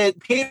out that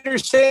Peter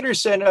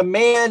Sanderson, a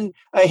man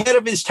ahead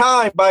of his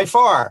time by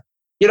far.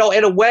 You know,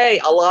 in a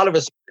way, a lot of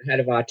us are ahead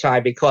of our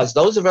time, because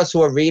those of us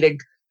who are reading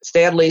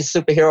Stan Lee's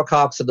superhero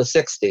comics in the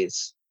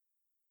 60s,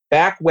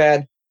 back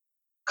when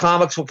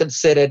comics were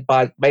considered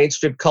by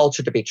mainstream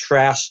culture to be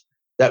trash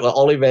that were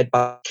only read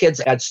by kids,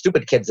 and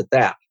stupid kids at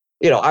that.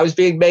 You know, I was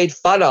being made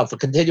fun of for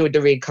continuing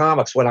to read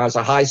comics when I was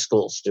a high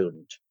school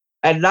student.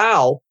 And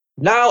now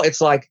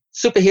it's like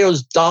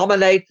superheroes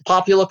dominate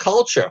popular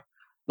culture.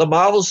 The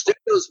Marvel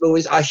Studios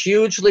movies are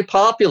hugely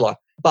popular.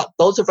 But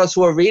those of us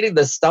who are reading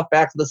this stuff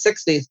back in the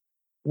 60s,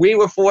 we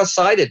were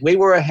foresighted. We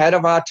were ahead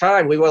of our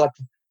time. We were like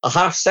a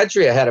half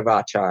century ahead of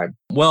our time.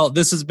 Well,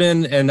 this has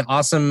been an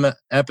awesome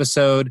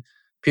episode.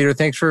 Peter,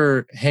 thanks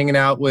for hanging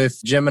out with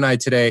Jim and I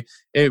today.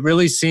 It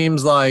really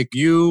seems like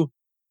you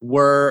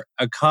were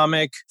a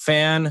comic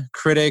fan,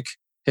 critic,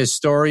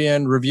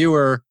 historian,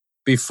 reviewer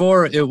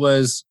before it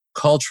was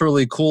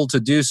culturally cool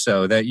to do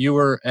so, that you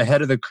were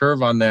ahead of the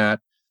curve on that.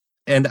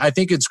 And I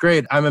think it's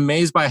great. I'm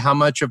amazed by how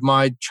much of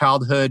my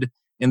childhood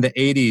in the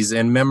 80s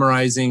and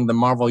memorizing the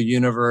Marvel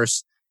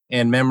Universe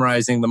and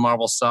memorizing the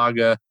Marvel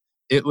Saga,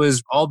 it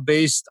was all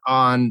based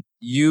on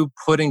you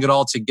putting it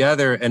all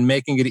together and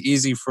making it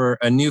easy for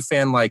a new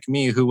fan like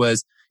me who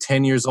was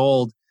 10 years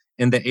old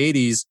in the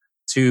 80s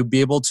to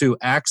be able to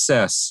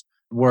access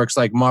works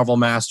like Marvel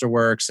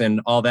Masterworks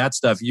and all that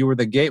stuff. You were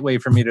the gateway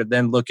for me to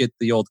then look at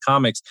the old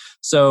comics.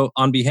 So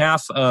on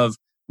behalf of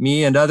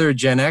me and other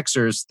Gen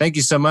Xers, thank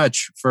you so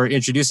much for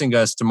introducing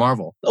us to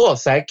Marvel. Oh,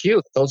 thank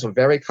you. Those were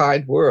very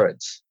kind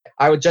words.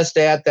 I would just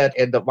add that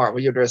in the Marvel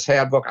Universe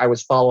Handbook, I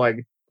was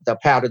following the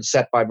pattern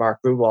set by Mark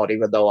Gruenwald,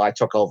 even though I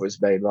took over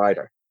as main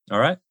writer. All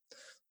right.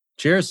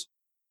 Cheers.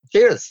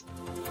 Cheers.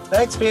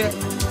 Thanks, Peter.